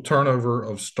little turnover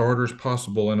of starters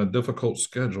possible in a difficult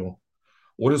schedule.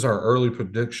 What is our early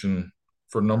prediction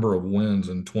for number of wins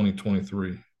in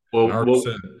 2023? We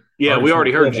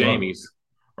already heard Jamie's.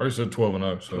 I already said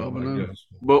 12-0. So 12-0. I guess.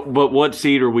 But what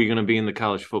seed are we going to be in the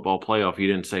college football playoff? You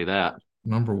didn't say that.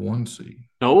 Number 1 seed.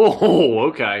 Oh,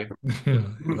 okay. Yeah,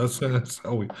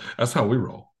 that's how we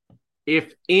roll.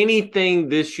 If anything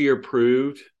this year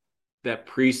proved that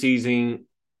preseason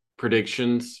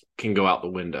predictions can go out the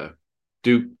window,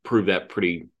 Duke proved that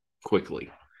pretty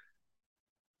quickly.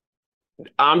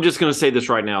 I'm just going to say this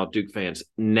right now, Duke fans.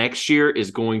 Next year is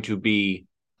going to be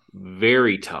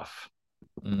very tough.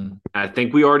 I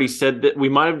think we already said that. We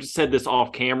might have said this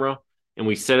off camera, and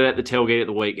we said it at the tailgate at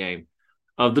the weight game.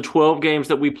 Of the 12 games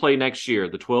that we play next year,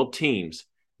 the 12 teams,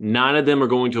 9 of them are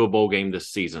going to a bowl game this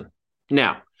season.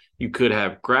 Now, you could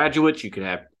have graduates, you could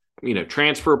have,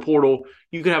 transfer portal,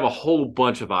 you could have a whole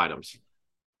bunch of items.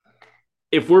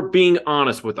 If we're being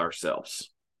honest with ourselves,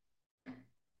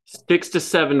 6 to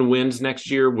 7 wins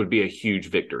next year would be a huge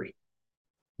victory.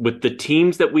 With the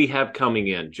teams that we have coming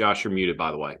in, Josh, you're muted, by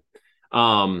the way.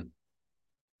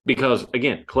 Because,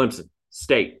 again, Clemson,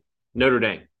 State, Notre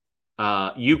Dame,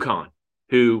 UConn,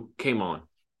 who came on.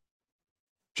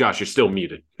 Josh, you're still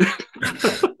muted.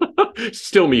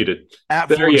 Still muted. At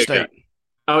Florida State.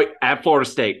 Oh, at Florida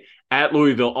State, at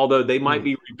Louisville, although they might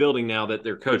be rebuilding now that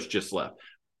their coach just left.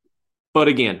 But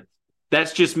again,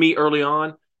 that's just me early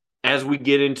on. As we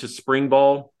get into spring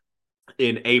ball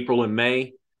in April and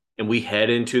May, and we head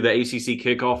into the ACC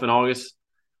kickoff in August,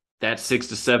 that 6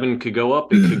 to 7 could go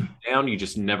up, it could go down. You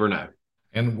just never know.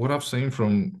 And what I've seen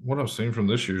from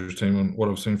this year's team and what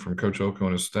I've seen from Coach Elko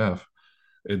and his staff,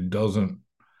 there's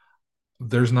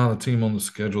not a team on the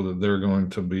schedule that they're going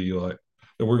to be like,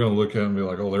 that we're going to look at and be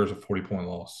like, oh, there's a 40-point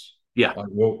loss. Yeah. Like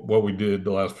what we did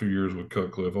the last few years with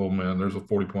Cutcliffe, oh man, there's a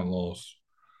 40-point loss.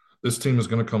 This team is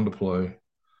going to come to play.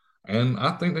 And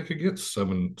I think they could get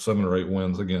 7 or 8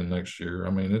 wins again next year.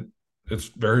 I mean, it's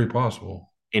very possible.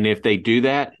 And if they do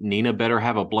that, Nina better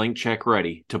have a blank check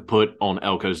ready to put on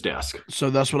Elko's desk. So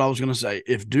that's what I was going to say.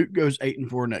 If Duke goes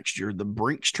 8-4 next year, the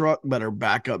Brinks truck better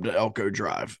back up to Elko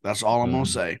Drive. That's all I'm going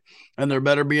to say. And there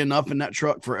better be enough in that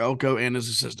truck for Elko and his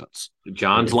assistants.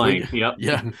 John's Lane. Yep.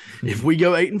 Yeah. If we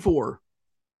go 8-4,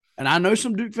 and I know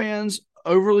some Duke fans,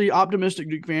 overly optimistic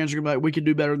Duke fans, are going to be like, we could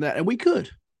do better than that. And we could.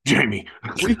 Jamie.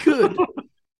 We could.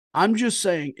 I'm just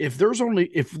saying,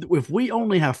 if we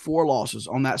only have 4 losses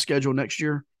on that schedule next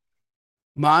year,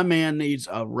 my man needs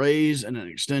a raise and an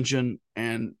extension,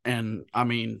 and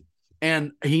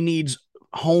he needs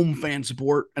home fan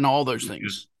support and all those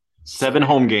things. 7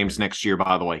 home games next year,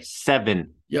 by the way.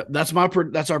 7. Yep, that's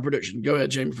our prediction. Go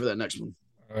ahead, Jamie, for that next one.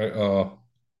 All right,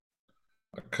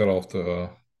 I cut off the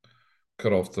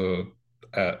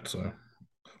at. So,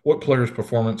 what player's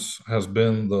performance has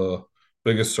been the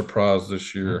biggest surprise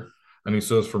this year? And he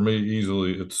says, for me,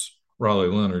 easily, it's Riley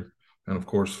Leonard, and of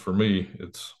course, for me,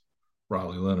 it's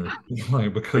Riley Leonard.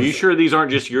 Because, are you sure these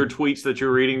aren't just your tweets that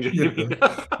you're reading, Jamie?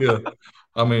 Yeah.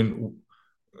 I mean,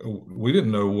 we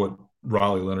didn't know what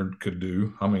Riley Leonard could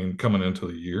do. I mean, coming into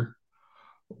the year,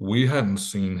 we hadn't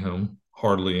seen him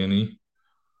hardly any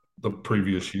the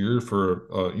previous year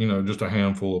for just a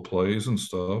handful of plays and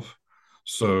stuff.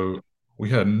 So we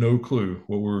had no clue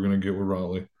what we were going to get with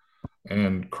Riley.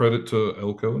 And credit to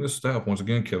Elko and his staff once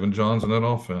again. Kevin Johns and that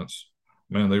offense,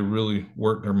 man, they really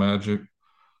worked their magic.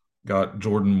 Got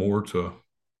Jordan Moore to.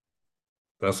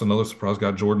 That's another surprise.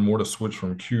 Got Jordan Moore to switch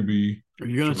from QB. Are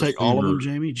you going to take all of them,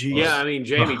 Jamie? Jeez. Yeah, I mean,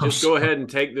 Jamie, just go ahead and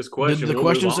take this question. Did the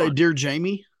question say, "Dear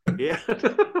Jamie"? Yeah.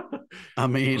 I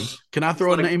mean, can I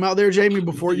throw a name out there, Jamie,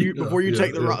 before you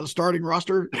take the starting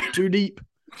roster too deep?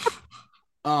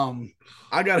 I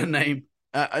got a name.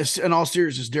 In all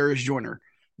seriousness, Darius Joyner.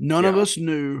 None of us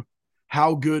knew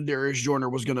how good Darius Joyner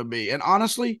was going to be, and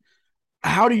honestly,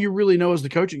 how do you really know as the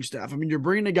coaching staff? I mean, you're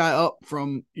bringing a guy up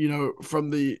from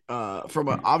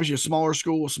obviously a smaller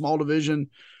school, a small division,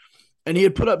 and he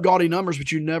had put up gaudy numbers,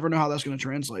 but you never know how that's going to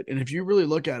translate. And if you really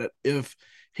look at it, if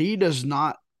he does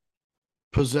not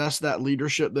possess that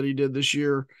leadership that he did this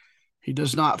year, he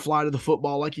does not fly to the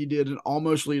football like he did and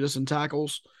almost lead us in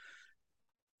tackles,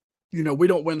 we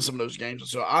don't win some of those games.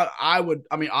 So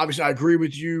obviously I agree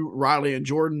with you, Riley and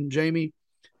Jordan, Jamie,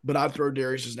 but I'd throw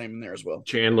Darius's name in there as well.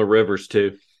 Chandler Rivers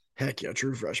too. Heck yeah,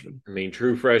 true freshman. I mean,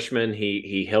 true freshman.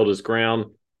 He held his ground,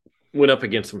 went up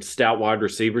against some stout wide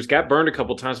receivers, got burned a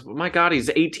couple times, but my God, he's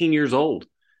 18 years old.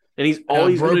 And he's all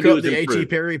he's going to do is the improve. A.T.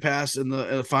 Perry pass in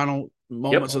the final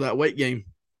moments of that weight game.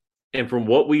 And from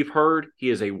what we've heard, he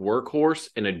is a workhorse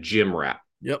and a gym rat.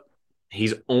 Yep.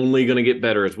 He's only going to get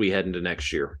better as we head into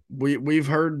next year. We've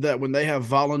heard that when they have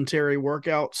voluntary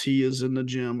workouts, he is in the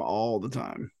gym all the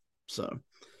time. So,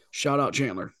 shout out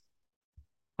Chandler.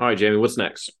 All right, Jamie, what's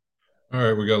next? All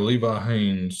right, we got Levi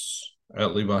Haynes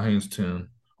at Levi Haynes 10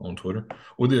 on Twitter.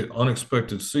 With the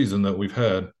unexpected season that we've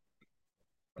had,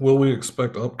 will we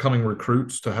expect upcoming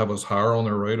recruits to have us higher on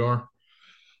their radar?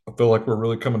 I feel like we're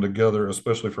really coming together,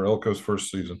 especially for Elko's first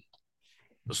season.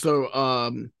 So,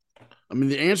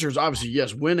 the answer is obviously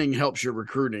yes. Winning helps your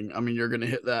recruiting. I mean, you're going to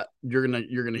hit that. You're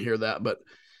going to hear that. But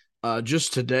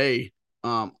just today,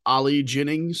 Ali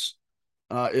Jennings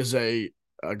is a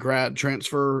grad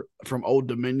transfer from Old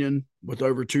Dominion with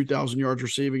over 2,000 yards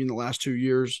receiving in the last 2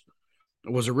 years.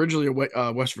 It was originally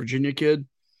a West Virginia kid,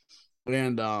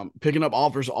 and picking up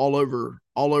offers all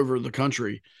over the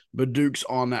country. But Duke's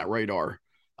on that radar.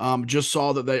 Just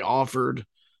saw that they offered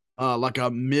like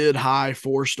a mid-high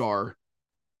 4-star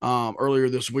earlier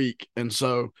this week. And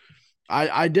so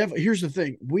I definitely, here's the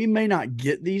thing. We may not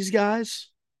get these guys,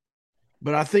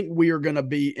 but I think we are going to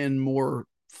be in more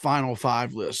Final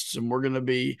Five lists and we're going to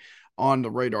be on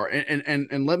the radar.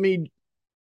 And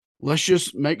let's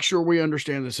just make sure we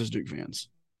understand this as Duke fans.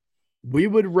 We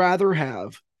would rather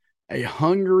have a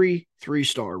hungry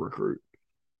 3-star recruit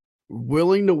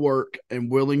willing to work and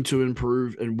willing to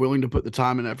improve and willing to put the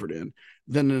time and effort in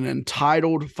than an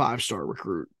entitled 5-star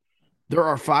recruit. There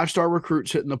are 5-star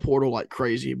recruits hitting the portal like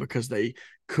crazy because they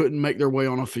couldn't make their way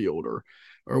on a field or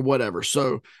whatever.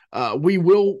 So we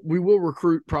will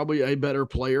recruit probably a better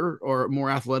player or more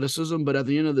athleticism, but at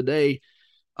the end of the day,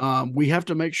 we have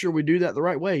to make sure we do that the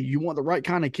right way. You want the right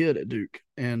kind of kid at Duke,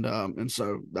 and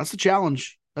so that's the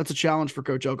challenge. That's a challenge for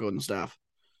Coach Elko and the staff.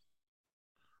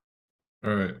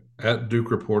 All right, at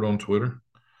Duke Report on Twitter.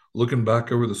 Looking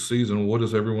back over the season, what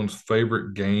is everyone's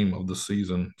favorite game of the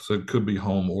season? So it could be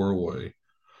home or away.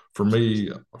 For me,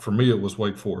 it was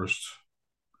Wake Forest.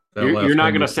 You're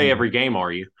not going to say every game,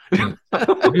 are you? It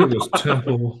was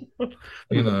Temple.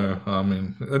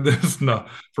 It's not.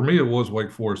 For me, it was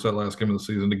Wake Forest that last game of the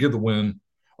season to get the win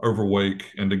over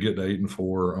Wake and to get to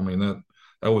 8-4. I mean that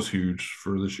was huge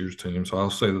for this year's team. So I'll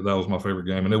say that was my favorite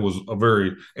game, and it was a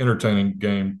very entertaining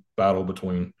game battle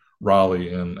between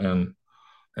Raleigh and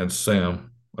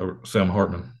Sam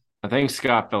Hartman. I think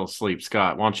Scott fell asleep.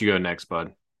 Scott, why don't you go next,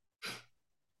 bud?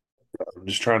 I'm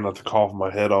just trying not to cough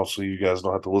my head off so you guys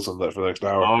don't have to listen to that for the next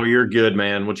hour. Oh, you're good,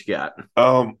 man. What you got?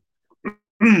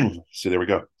 See, there we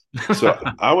go. So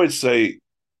I would say,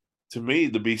 to me,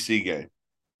 the BC game,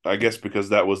 I guess because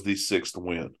that was the 6th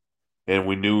win, and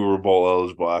we knew we were bowl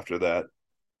eligible after that.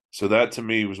 So that, to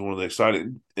me, was one of the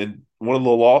exciting – and one of the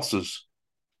losses,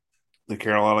 the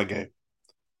Carolina game.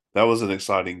 That was an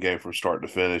exciting game from start to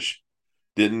finish.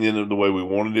 Didn't end up the way we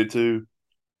wanted it to,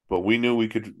 but we knew we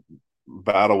could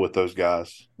battle with those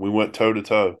guys. We went toe to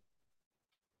toe.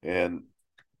 And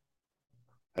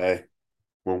hey,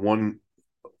 we're one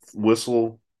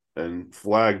whistle and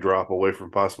flag drop away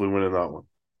from possibly winning that one.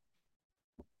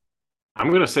 I'm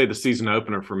going to say the season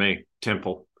opener for me,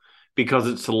 Temple, because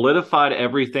it solidified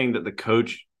everything that the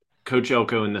Coach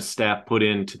Elko and the staff put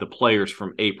into the players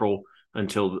from April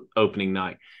until the opening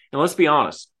night. And let's be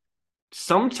honest,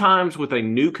 sometimes with a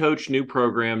new coach, new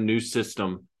program, new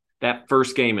system, that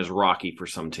first game is rocky for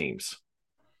some teams.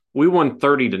 We won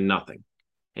 30-0.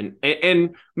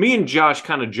 And me and Josh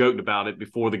kind of joked about it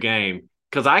before the game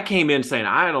because I came in saying,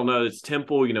 I don't know, it's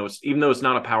Temple, even though it's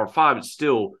not a Power 5, it's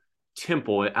still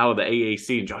Temple out of the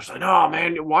AAC. And Josh was like, oh,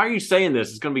 man, why are you saying this?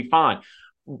 It's going to be fine.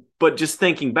 But just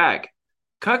thinking back,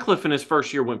 Cutcliffe in his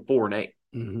first year went 4-8.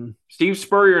 Mm-hmm. Steve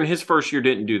Spurrier in his first year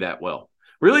didn't do that well.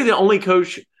 Really, the only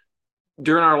coach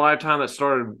during our lifetime that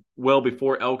started well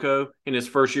before Elko in his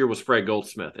first year was Fred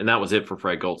Goldsmith, and that was it for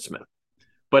Fred Goldsmith.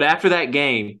 But after that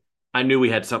game, I knew we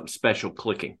had something special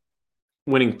clicking,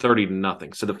 winning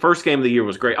 30-0. So the first game of the year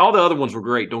was great. All the other ones were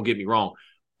great, don't get me wrong.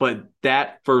 But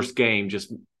that first game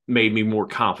just made me more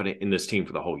confident in this team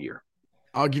for the whole year.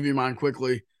 I'll give you mine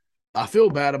quickly. I feel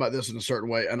bad about this in a certain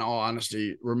way, in all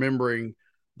honesty, remembering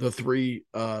the 3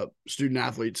 student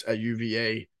athletes at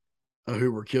UVA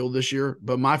who were killed this year.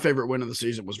 But my favorite win of the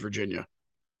season was Virginia.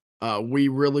 We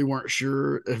really weren't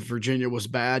sure if Virginia was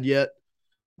bad yet.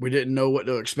 We didn't know what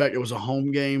to expect. It was a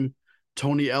home game.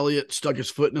 Tony Elliott stuck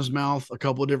his foot in his mouth a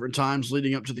couple of different times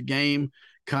leading up to the game.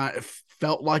 Kind of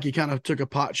felt like he kind of took a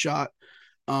pot shot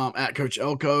at Coach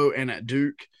Elko and at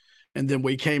Duke. And then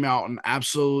we came out and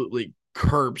absolutely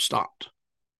curb stomped.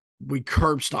 We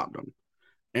curb stomped them.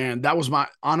 And that was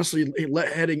honestly,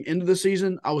 heading into the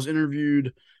season, I was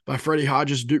interviewed by Freddie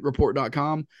Hodges,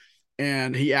 DukeReport.com.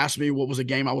 And he asked me what was a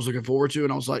game I was looking forward to.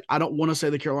 And I was like, I don't want to say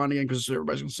the Carolina game because it's what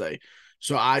everybody's going to say.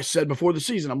 So I said before the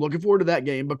season, I'm looking forward to that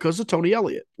game because of Tony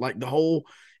Elliott. Like the whole,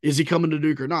 is he coming to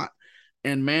Duke or not?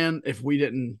 And man, if we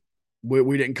didn't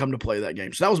come to play that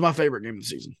game. So that was my favorite game of the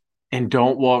season. And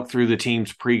don't walk through the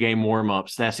team's pregame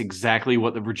warm-ups. That's exactly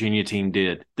what the Virginia team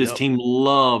did. This team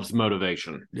loves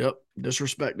motivation. Yep.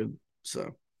 Disrespected.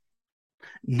 So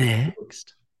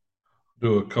next.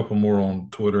 Do a couple more on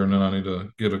Twitter, and then I need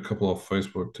to get a couple off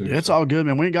Facebook too. Yeah, it's all good,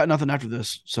 man. We ain't got nothing after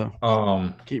this. So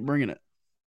keep bringing it.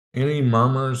 Any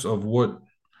murmurs of what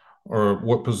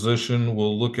position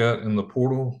we'll look at in the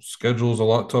portal? Schedule's a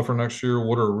lot tougher next year.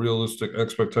 What are realistic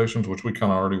expectations? Which we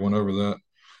kind of already went over that.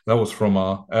 That was from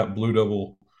at Blue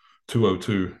Devil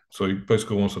 202. So he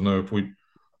basically wants to know if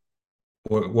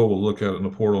what we'll look at in the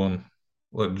portal, and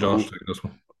let Josh take this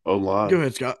one. O-line. Go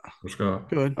ahead, Scott. Scott.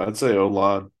 Go ahead. I'd say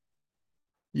O-line.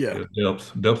 Yeah.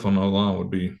 Depth on O-line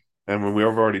would be. And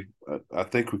when I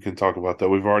think we can talk about that.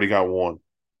 We've already got one.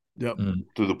 Yep.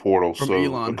 Through the portal. From so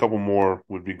Elon. A couple more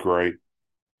would be great.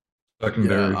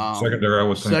 Secondary. Secondary, I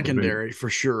would think. Secondary, for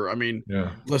sure. I mean,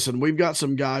 listen, we've got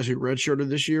some guys who redshirted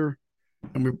this year,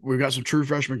 and we've got some true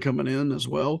freshmen coming in as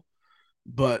well.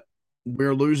 But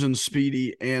we're losing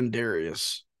Speedy and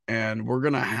Darius, and we're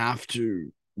gonna have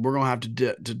to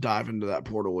dive into that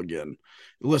portal again.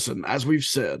 Listen, as we've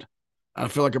said, I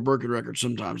feel like a broken record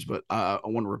sometimes, but I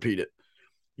want to repeat it.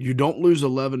 You don't lose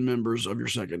 11 members of your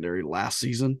secondary last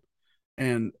season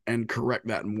and correct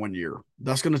that in 1 year.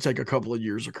 That's going to take a couple of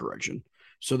years of correction.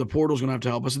 So the portal's going to have to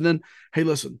help us. And then, hey,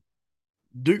 listen,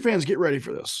 Duke fans, get ready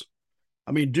for this.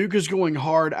 I mean, Duke is going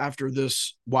hard after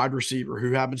this wide receiver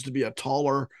who happens to be a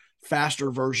taller, faster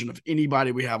version of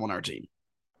anybody we have on our team.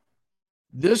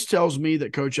 This tells me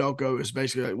that Coach Elko is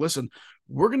basically like, listen,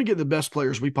 we're going to get the best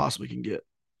players we possibly can get.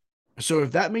 So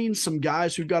if that means some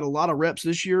guys who got a lot of reps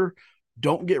this year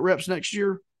don't get reps next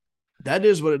year, that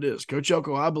is what it is. Coach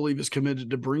Elko, I believe, is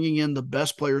committed to bringing in the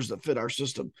best players that fit our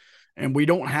system. And we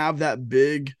don't have that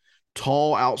big,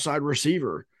 tall outside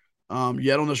receiver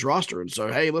yet on this roster. And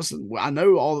so, hey, listen, I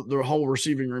know the whole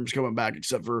receiving room's coming back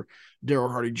except for Daryl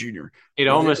Hardy Jr. At the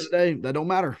end of the day, that don't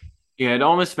matter. Yeah, it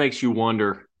almost makes you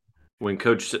wonder when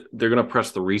they're going to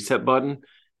press the reset button.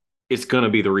 It's going to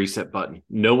be the reset button.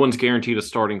 No one's guaranteed a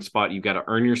starting spot. You've got to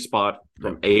earn your spot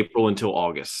from April until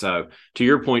August. So to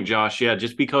your point, Josh, yeah,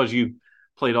 just because you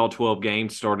played all 12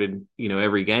 games, started,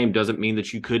 every game doesn't mean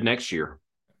that you could next year.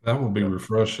 That would be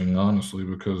refreshing, honestly,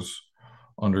 because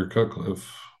under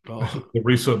Cutcliffe, the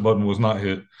reset button was not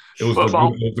hit. It was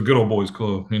the good old boys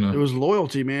club, It was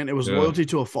loyalty, man. It was loyalty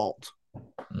to a fault.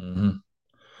 Mm-hmm.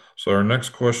 So our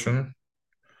next question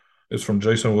is from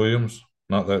Jason Williams.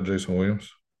 Not that Jason Williams.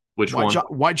 Which one?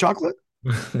 White chocolate?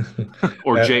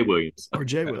 Or At- Jay Williams. Or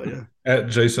Jay will, yeah. At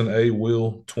Jason A.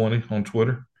 Will 20 on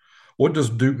Twitter. What does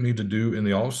Duke need to do in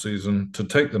the offseason to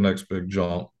take the next big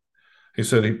jump? He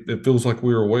said it feels like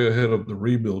we are way ahead of the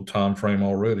rebuild time frame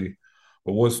already.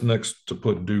 But what's next to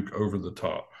put Duke over the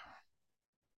top?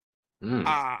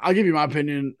 I'll give you my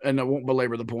opinion, and I won't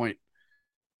belabor the point.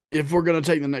 If we're going to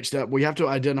take the next step, we have to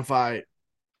identify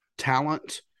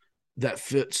talent that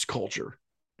fits culture.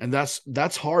 And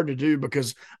that's hard to do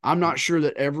because I'm not sure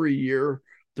that every year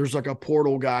there's like a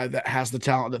portal guy that has the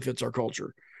talent that fits our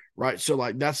culture, right? So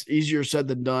like that's easier said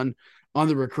than done. On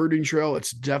the recruiting trail,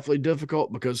 it's definitely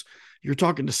difficult because you're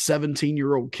talking to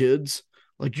 17-year-old kids.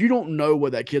 Like you don't know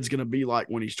what that kid's going to be like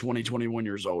when he's 20, 21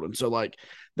 years old. And so like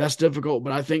that's difficult.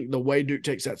 But I think the way Duke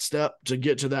takes that step to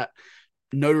get to that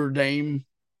Notre Dame,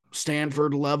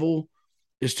 Stanford level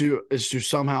is to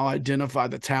somehow identify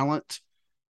the talent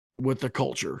with the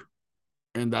culture.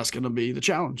 And that's going to be the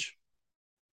challenge.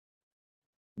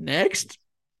 Next.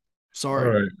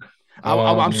 Sorry. All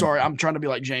right. I'm sorry. I'm trying to be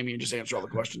like Jamie and just answer all the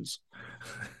questions.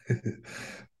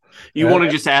 You want to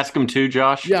just ask him too,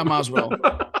 Josh? Yeah, might as well.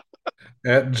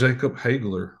 At Jacob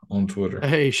Hagler on Twitter.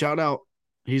 Hey, shout out.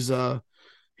 He's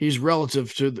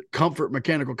relative to the Comfort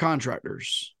Mechanical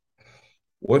Contractors.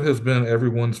 What has been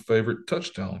everyone's favorite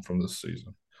touchdown from this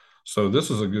season? So this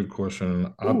is a good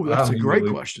question. Oh, that's a great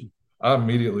question. I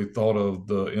immediately thought of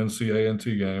the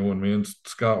NC-A&T game when me and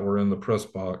Scott were in the press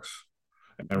box,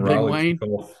 and Riley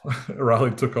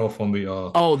took off on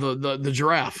the the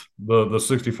giraffe, the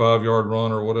 65-yard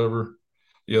run or whatever.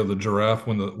 Yeah, the giraffe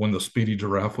when the speedy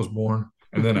giraffe was born,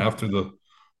 and then after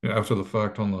the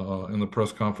fact on the in the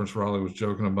press conference, Riley was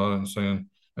joking about it and saying,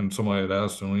 and somebody had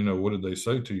asked him, what did they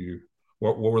say to you?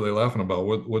 What were they laughing about?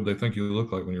 What did they think you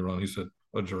look like when you run? He said,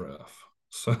 a giraffe.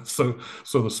 So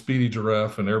the speedy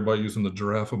giraffe and everybody using the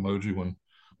giraffe emoji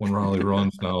when Riley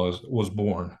runs now was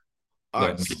born. All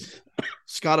right.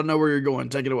 Scott, I know where you're going.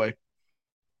 Take it away.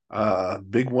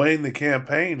 Big Wayne, the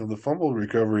campaign on the fumble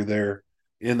recovery there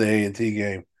in the A&T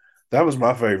game. That was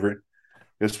my favorite,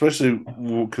 especially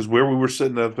because where we were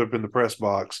sitting up in the press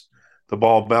box, the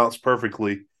ball bounced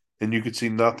perfectly, and you could see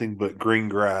nothing but green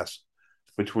grass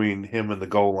between him and the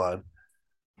goal line.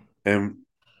 And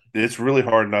it's really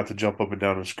hard not to jump up and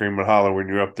down and scream and holler when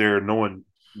you're up there knowing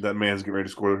that man's getting ready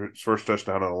to score his first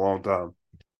touchdown in a long time.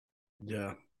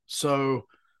 Yeah. So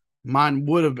mine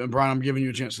would have been, Brian, I'm giving you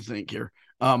a chance to think here.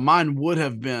 Mine would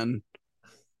have been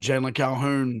Jalen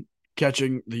Calhoun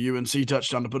catching the UNC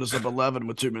touchdown to put us up 11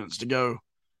 with 2 minutes to go,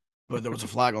 but there was a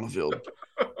flag on the field.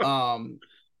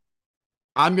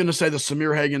 I'm going to say the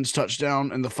Samir Hagens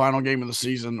touchdown in the final game of the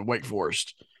season, Wake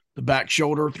Forest, the back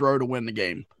shoulder throw to win the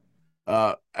game.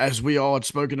 As we all had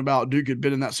spoken about, Duke had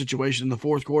been in that situation in the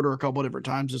fourth quarter a couple of different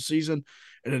times this season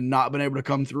and had not been able to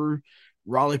come through.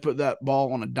 Raleigh put that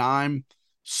ball on a dime.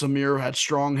 Samir had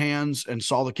strong hands and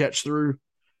saw the catch through.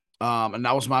 And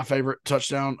that was my favorite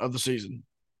touchdown of the season.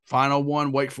 Final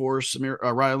one, Wake Forest,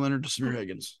 Riley Leonard to Samir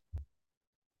Hagens.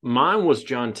 Mine was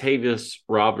John Tavis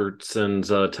Robertson's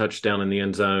touchdown in the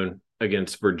end zone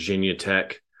against Virginia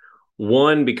Tech.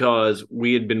 One, because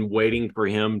we had been waiting for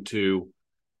him to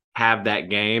have that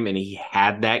game, and he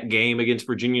had that game against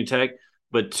Virginia Tech.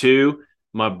 But two,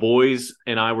 my boys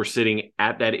and I were sitting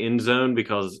at that end zone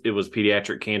because it was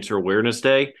Pediatric Cancer Awareness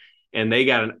Day, and they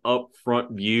got an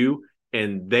up-front view,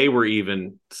 and they were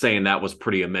even saying that was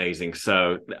pretty amazing.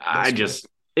 So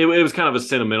it was kind of a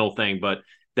sentimental thing, but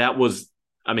that was,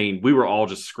 I mean, we were all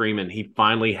just screaming. He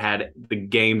finally had the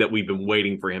game that we've been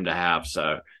waiting for him to have.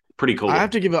 So pretty cool. I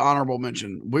have to give an honorable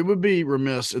mention. We would be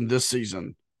remiss in this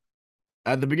season.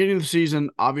 At the beginning of the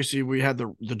season, obviously we had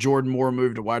the Jordan Moore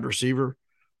move to wide receiver.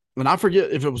 And I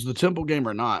forget if it was the Temple game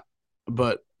or not,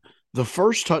 but the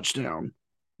first touchdown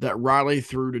that Riley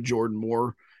threw to Jordan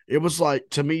Moore, it was like,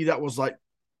 to me, that was like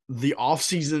the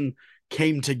offseason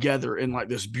came together in like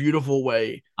this beautiful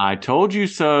way. I told you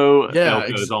so. Yeah,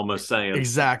 Elko is almost saying.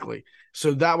 Exactly.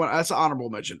 So that one, that's an honorable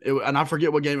mention. And I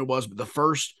forget what game it was, but the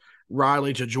first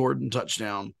Riley to Jordan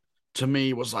touchdown to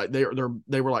me was like they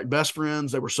were like best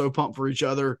friends. They were so pumped for each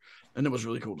other, and it was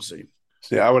really cool to see.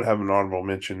 See, I would have an honorable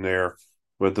mention there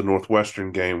with the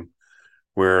Northwestern game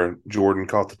where Jordan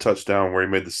caught the touchdown where he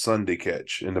made the Sunday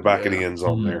catch in the back of the end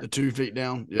zone there. The 2 feet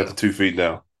down. Yeah. At the 2 feet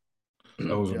down.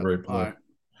 That was a great play.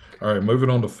 All right, moving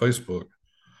on to Facebook.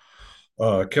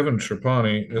 Kevin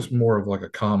Trapani, it's more of like a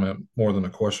comment more than a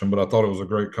question, but I thought it was a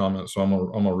great comment, so I'm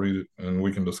gonna read it and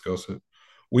we can discuss it.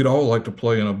 We'd all like to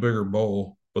play in a bigger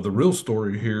bowl, but the real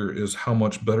story here is how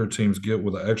much better teams get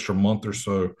with an extra month or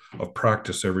so of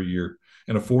practice every year.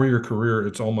 In a 4-year career,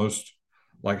 it's almost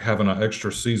like having an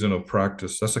extra season of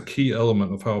practice. That's a key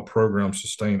element of how a program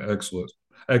sustain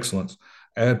excellence.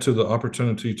 Add to the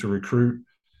opportunity to recruit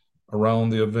around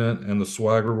the event and the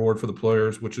swag reward for the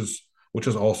players, which is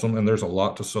awesome. And there's a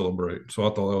lot to celebrate. So I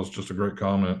thought that was just a great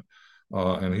comment.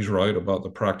 And he's right about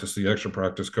the extra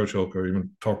practice. Coach Elko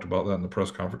even talked about that in the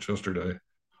press conference yesterday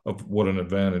of what an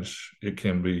advantage it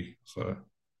can be. So,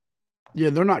 yeah,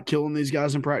 they're not killing these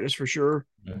guys in practice for sure.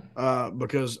 yeah.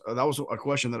 Because that was a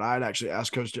question that I had actually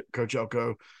asked Coach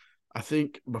Elko, I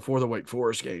think before the Wake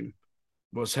Forest game,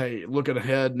 was, hey, looking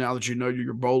ahead now that you know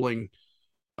you're bowling,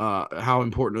 how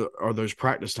important are those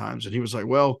practice times? And he was like,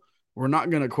 well, we're not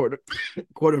going to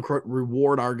quote unquote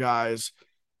reward our guys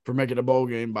for making a bowl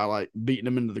game by like beating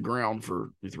them into the ground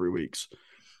for 3 weeks.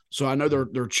 So I know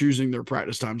they're choosing their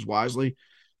practice times wisely,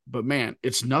 but man,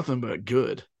 it's nothing but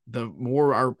good. The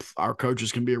more our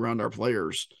coaches can be around our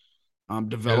players,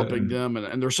 developing them,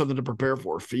 and there's something to prepare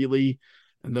for. Feely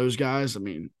and those guys, I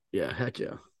mean, yeah, heck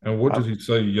yeah. And what did he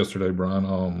say yesterday,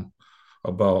 Brian,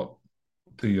 about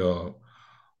the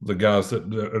guys that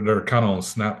they're kind of on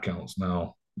snap counts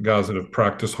now, guys that have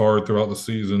practiced hard throughout the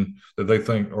season that they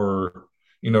think are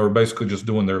basically just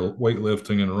doing their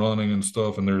weightlifting and running and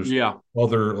stuff. And there's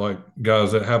other like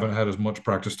guys that haven't had as much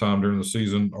practice time during the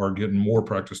season are getting more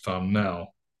practice time now.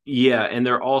 Yeah, and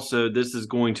this is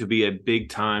going to be a big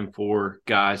time for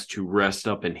guys to rest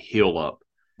up and heal up,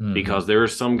 because there are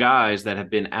some guys that have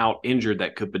been out injured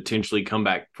that could potentially come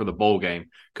back for the bowl game.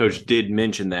 Coach did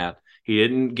mention that. He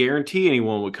didn't guarantee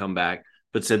anyone would come back,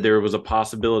 but said there was a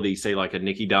possibility, say like a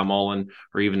Nicky Dalmolin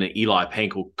or even an Eli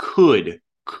Pankel could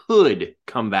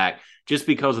come back just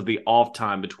because of the off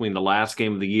time between the last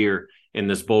game of the year and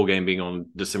this bowl game being on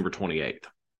December 28th.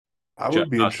 I would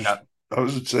be interested. I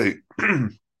was to say,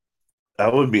 I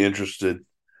would be interested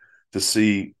to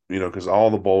see, because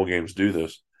all the bowl games do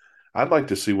this. I'd like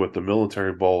to see what the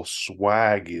Military Bowl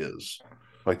swag is,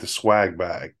 like the swag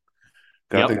bag.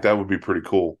 I think that would be pretty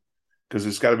cool, because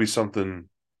it's got to be something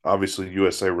obviously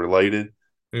USA related.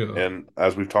 Yeah. And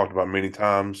as we've talked about many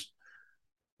times,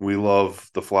 we love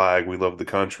the flag, we love the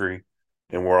country,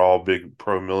 and we're all big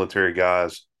pro-military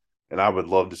guys. And I would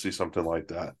love to see something like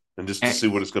that, and just to see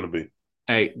what it's going to be.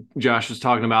 Hey, Josh was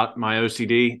talking about my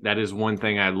OCD. That is one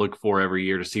thing I look for every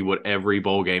year, to see what every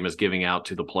bowl game is giving out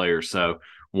to the players. So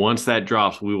once that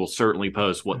drops, we will certainly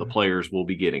post what the players will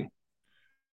be getting.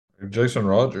 Jason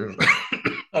Rogers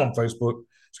on Facebook,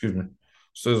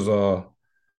 says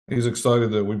he's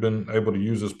excited that we've been able to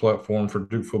use this platform for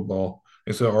Duke football.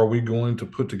 He said, are we going to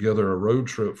put together a road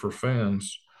trip for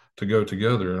fans to go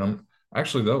together? And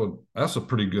that's a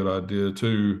pretty good idea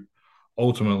too,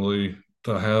 ultimately,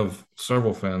 to have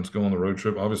several fans go on the road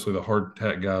trip. Obviously, the hard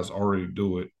hat guys already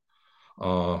do it.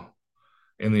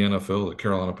 In the NFL, the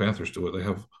Carolina Panthers do it. They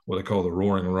have what they call the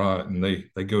Roaring Riot, and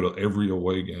they go to every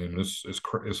away game. It's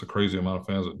a crazy amount of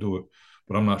fans that do it,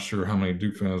 but I'm not sure how many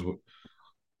Duke fans would.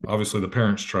 Obviously, the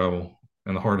parents travel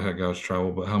and the hard hat guys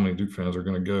travel, but how many Duke fans are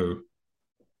going to go?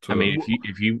 I mean,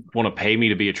 if you want to pay me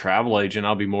to be a travel agent,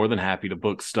 I'll be more than happy to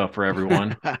book stuff for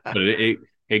everyone. But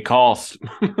it costs.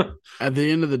 At the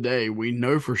end of the day, we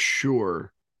know for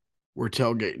sure we're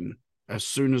tailgating as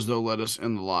soon as they'll let us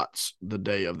in the lots the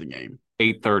day of the game.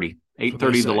 8:30.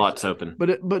 8:30 the lots open.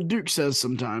 But Duke says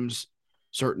sometimes,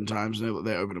 certain times they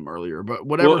open them earlier. But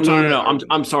whatever time. No.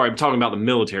 I'm sorry. I'm talking about the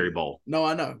Military Bowl. No,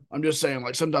 I know. I'm just saying,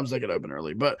 like, sometimes they get open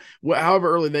early. But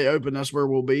however early they open, that's where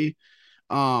we'll be.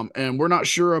 And we're not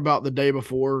sure about the day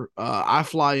before. I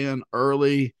fly in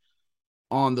early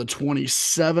on the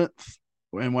 27th.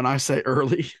 And when I say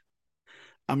early,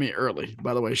 I mean early.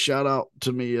 By the way, shout out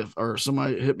to me or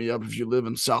somebody hit me up if you live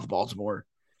in South Baltimore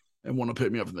and want to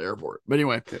pick me up from the airport. But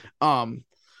anyway,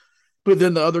 but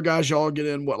then the other guys, y'all get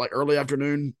in like early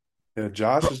afternoon? Yeah,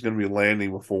 Josh is going to be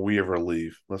landing before we ever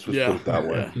leave. Let's just put it that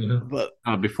way. Yeah. But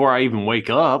before I even wake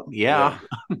up,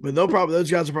 but those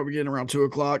guys are probably getting around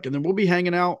 2:00, and then we'll be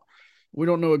hanging out. We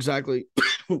don't know exactly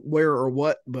where or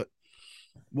what, but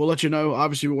we'll let you know.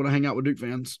 Obviously, we want to hang out with Duke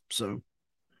fans, so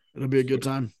it'll be a good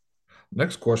time.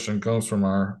 Next question comes from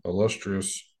our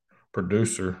illustrious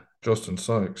producer, Justin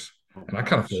Sykes. And I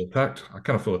kind of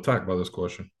feel attacked by this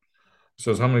question. It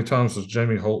says, how many times does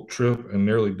Jamie Holt trip and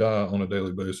nearly die on a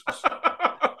daily basis?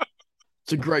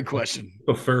 It's a great question.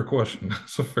 It's a fair question.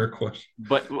 It's a fair question.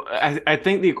 But I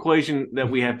think the equation that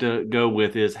we have to go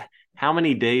with is, how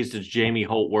many days does Jamie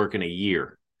Holt work in a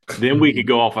year? Then we could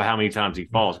go off of how many times he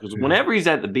falls. Because whenever he's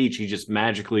at the beach, he just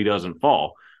magically doesn't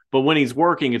fall. But when he's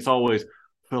working, it's always,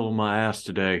 fell on my ass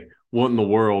today. What in the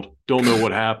world? Don't know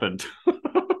what happened.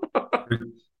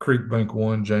 Creek Bank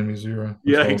 1, Jamie 0.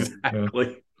 Yeah,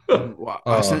 exactly. Well,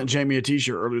 I sent Jamie a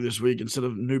T-shirt earlier this week. Instead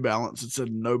of New Balance, it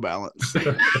said No Balance.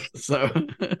 So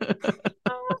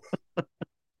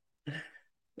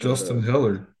Justin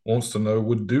Hiller wants to know,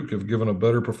 would Duke have given a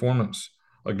better performance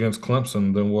against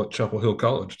Clemson than what Chapel Hill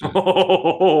College did?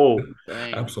 Oh,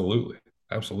 Absolutely.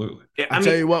 Absolutely. I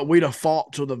tell you what, we'd have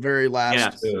fought till the very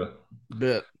last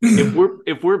bit.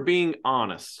 If we're being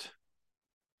honest,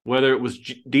 whether it was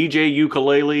DJ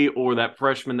Ukulele or that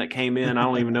freshman that came in, I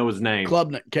don't even know his name.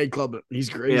 Cade Klubnik. He's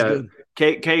great. Yeah, he's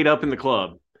good. Cade up in the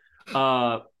club.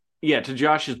 To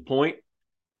Josh's point,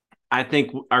 I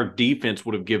think our defense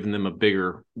would have given them a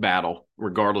bigger battle,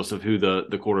 regardless of who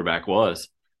the quarterback was.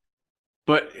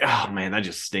 But oh man, that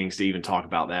just stings to even talk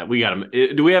about that. We got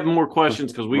to. Do we have more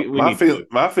questions? Because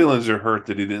my feelings are hurt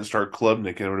that he didn't start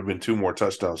Klubnik, and it would have been 2 more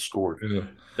touchdowns scored. True.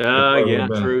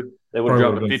 They would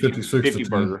have dropped a 50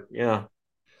 burger. Yeah.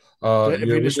 If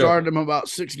he'd have started them about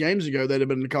 6 games ago, they'd have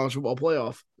been in the college football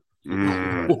playoff.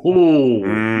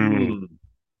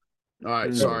 All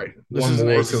right, sorry. This is an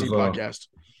ACC podcast.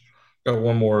 Got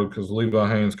one more because Levi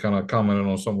Haynes kind of commented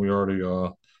on something we already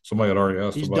somebody had already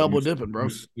asked. He's about double dipping, bro.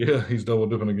 Yeah, he's double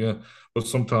dipping again. But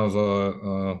sometimes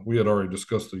we had already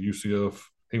discussed the UCF.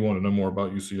 He wanted to know more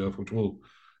about UCF, which we'll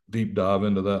deep dive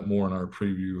into that more in our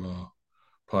preview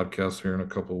podcast here in a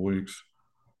couple of weeks.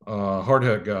 Hard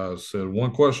Hat Guys said,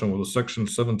 one question, will the Section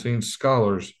 17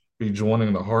 scholars be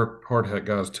joining the Hard Hat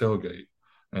Guys tailgate?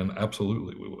 And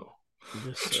absolutely we will.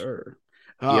 Yes, sir.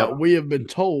 We have been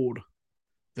told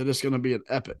that it's going to be an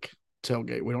epic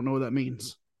tailgate. We don't know what that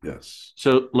means. Yes.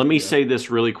 So let me say this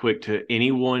really quick to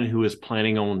anyone who is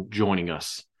planning on joining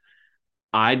us.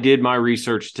 I did my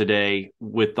research today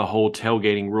with the whole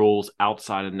tailgating rules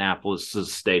outside of Annapolis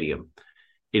Stadium.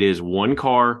 It is 1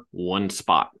 car, 1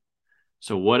 spot.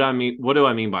 So what do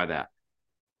I mean by that?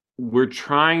 We're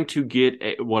trying to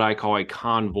get what I call a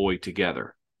convoy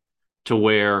together to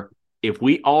where if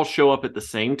we all show up at the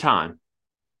same time,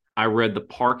 I read the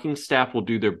parking staff will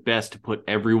do their best to put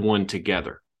everyone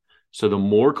together. So the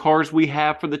more cars we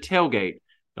have for the tailgate,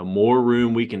 the more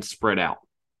room we can spread out.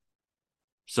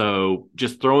 So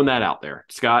just throwing that out there.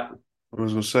 Scott? I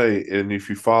was going to say, and if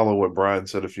you follow what Brian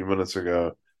said a few minutes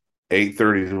ago,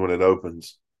 8:30 is when it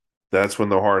opens. That's when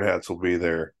the Hard Hats will be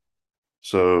there.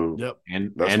 So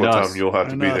that's what time you'll have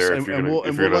to be there if you're going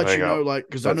to hang out.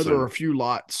 Because I know there are a few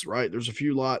lots, right? There's a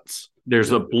few lots.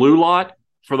 There's a blue lot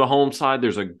for the home side.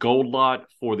 There's a gold lot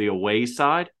for the away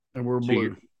side. And we're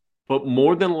blue. But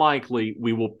more than likely,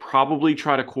 we will probably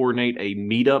try to coordinate a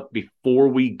meetup before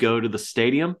we go to the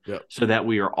stadium so that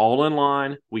we are all in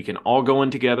line. We can all go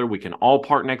in together. We can all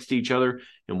park next to each other,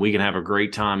 and we can have a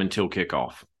great time until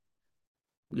kickoff.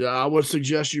 Yeah, I would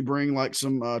suggest you bring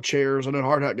some chairs. I know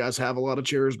Hard Hat Guys have a lot of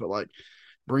chairs, but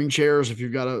bring chairs if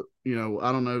you've got a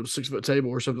 6-foot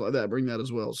table or something like that. Bring that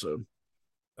as well. So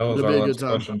that was our last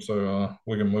question. So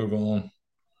we can move on.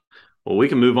 Well, we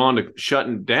can move on to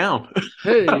shutting down.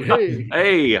 Hey.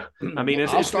 I mean,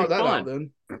 I'll start that out then.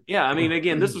 Yeah, I mean,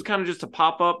 again, this was kind of just a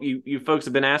pop-up. You folks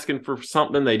have been asking for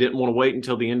something. They didn't want to wait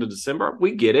until the end of December.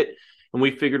 We get it. And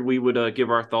we figured we would give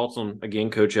our thoughts on,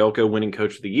 again, Coach Elko winning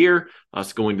Coach of the Year,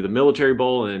 us going to the Military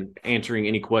Bowl, and answering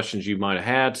any questions you might have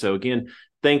had. So, again,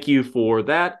 thank you for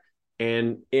that.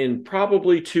 And in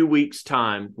probably 2 weeks'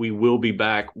 time, we will be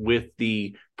back with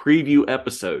the preview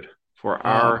episode for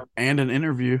our – and an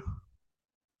interview.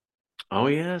 Oh,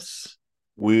 yes.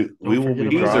 We will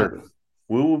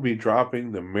be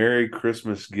dropping the Merry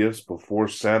Christmas gifts before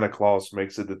Santa Claus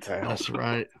makes it to town. That's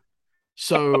right.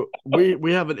 So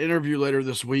we have an interview later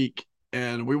this week,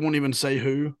 and we won't even say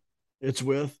who it's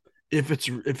with. If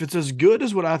it's as good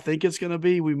as what I think it's going to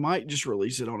be, we might just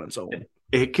release it on its own.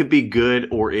 It could be good,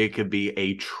 or it could be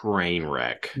a train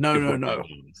wreck.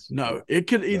 No. It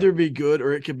could either be good,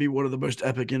 or it could be one of the most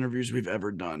epic interviews we've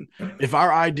ever done. If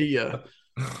our idea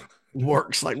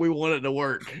works like we want it to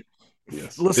work.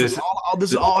 Yes. Listen,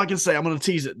 this is all I can say. I'm going to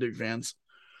tease it, Duke fans.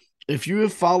 If you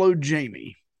have followed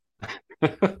Jamie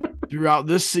throughout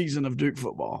this season of Duke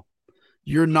football,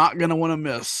 you're not going to want to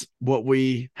miss what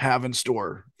we have in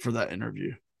store for that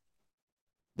interview.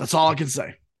 That's all I can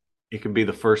say. It could be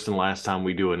the first and last time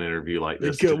we do an interview like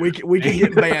this. We can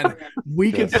get banned.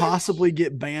 We could possibly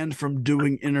get banned from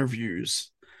doing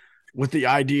interviews with the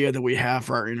idea that we have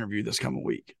for our interview this coming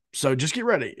week. So just get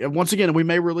ready. And once again, we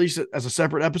may release it as a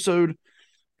separate episode,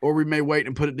 or we may wait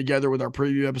and put it together with our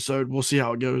preview episode. We'll see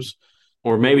how it goes.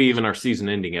 Or maybe even our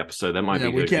season-ending episode. That might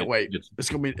be good. We can't wait. It's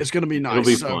gonna be nice. It'll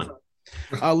be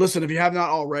fun. Listen, if you have not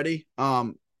already,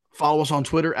 follow us on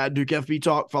Twitter at DukeFB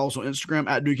Talk. Follow us on Instagram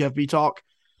at DukeFB Talk.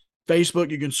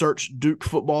 Facebook, you can search Duke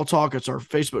Football Talk. It's our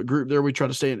Facebook group there. We try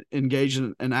to stay engaged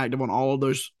and active on all of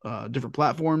those different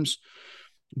platforms.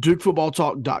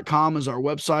 DukeFootballTalk.com is our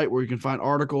website where you can find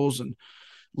articles and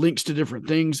links to different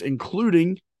things,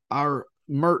 including our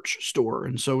merch store.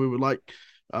 And so we would like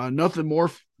nothing more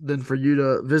than for you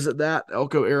to visit that.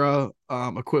 Elko Era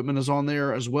equipment is on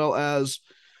there, as well as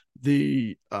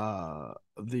the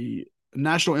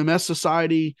National MS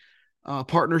Society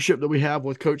partnership that we have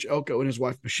with Coach Elko and his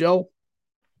wife, Michelle.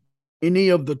 Any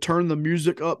of the Turn the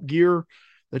Music Up gear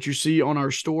that you see on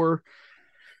our store,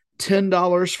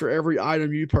 $10 for every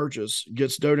item you purchase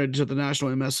gets donated to the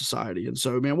National MS Society. And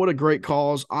so, man, what a great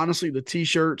cause. Honestly, the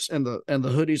t-shirts and the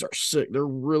hoodies are sick. They're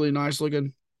really nice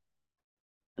looking.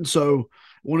 And so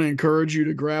I want to encourage you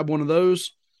to grab one of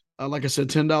those. Like I said,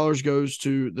 $10 goes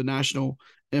to the National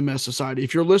MS Society.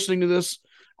 If you're listening to this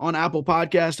on Apple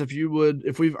Podcast,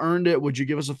 if we've earned it, would you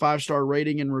give us a 5-star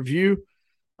rating and review?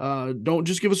 Don't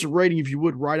just give us a rating. If you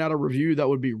would write out a review, that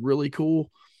would be really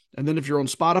cool. And then if you're on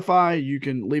Spotify, you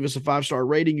can leave us a 5-star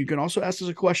rating. You can also ask us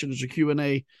a question. There's a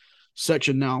Q&A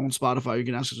section now on Spotify. You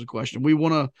can ask us a question. We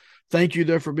want to thank you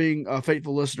there for being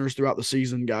faithful listeners throughout the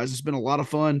season, guys. It's been a lot of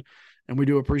fun, and we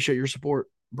do appreciate your support.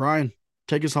 Brian,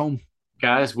 take us home.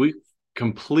 Guys, we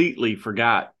completely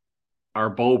forgot our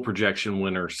bowl projection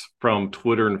winners from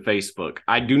Twitter and Facebook.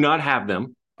 I do not have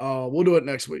them. We'll do it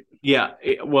next week. Yeah.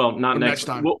 Not next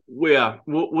time.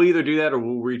 We'll either do that or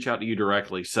we'll reach out to you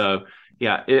directly. So,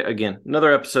 yeah, again,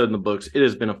 another episode in the books. It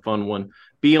has been a fun one.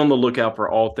 Be on the lookout for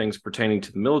all things pertaining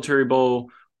to the Military Bowl,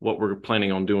 what we're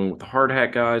planning on doing with the Hard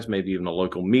Hat guys, maybe even a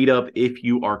local meetup. If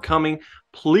you are coming,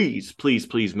 please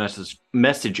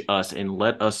message us and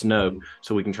let us know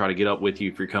so we can try to get up with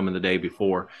you if you're coming the day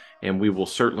before. And we will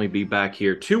certainly be back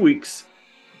here 2 weeks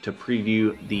to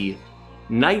preview the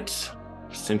Knights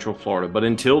of Central Florida. But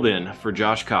until then, for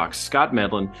Josh Cox, Scott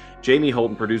Medlin, Jamie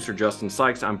Holton, producer Justin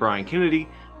Sykes, I'm Brian Kennedy,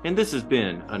 and this has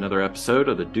been another episode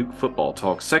of the Duke Football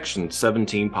Talk Section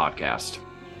 17 podcast.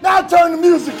 Now turn the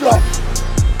music up.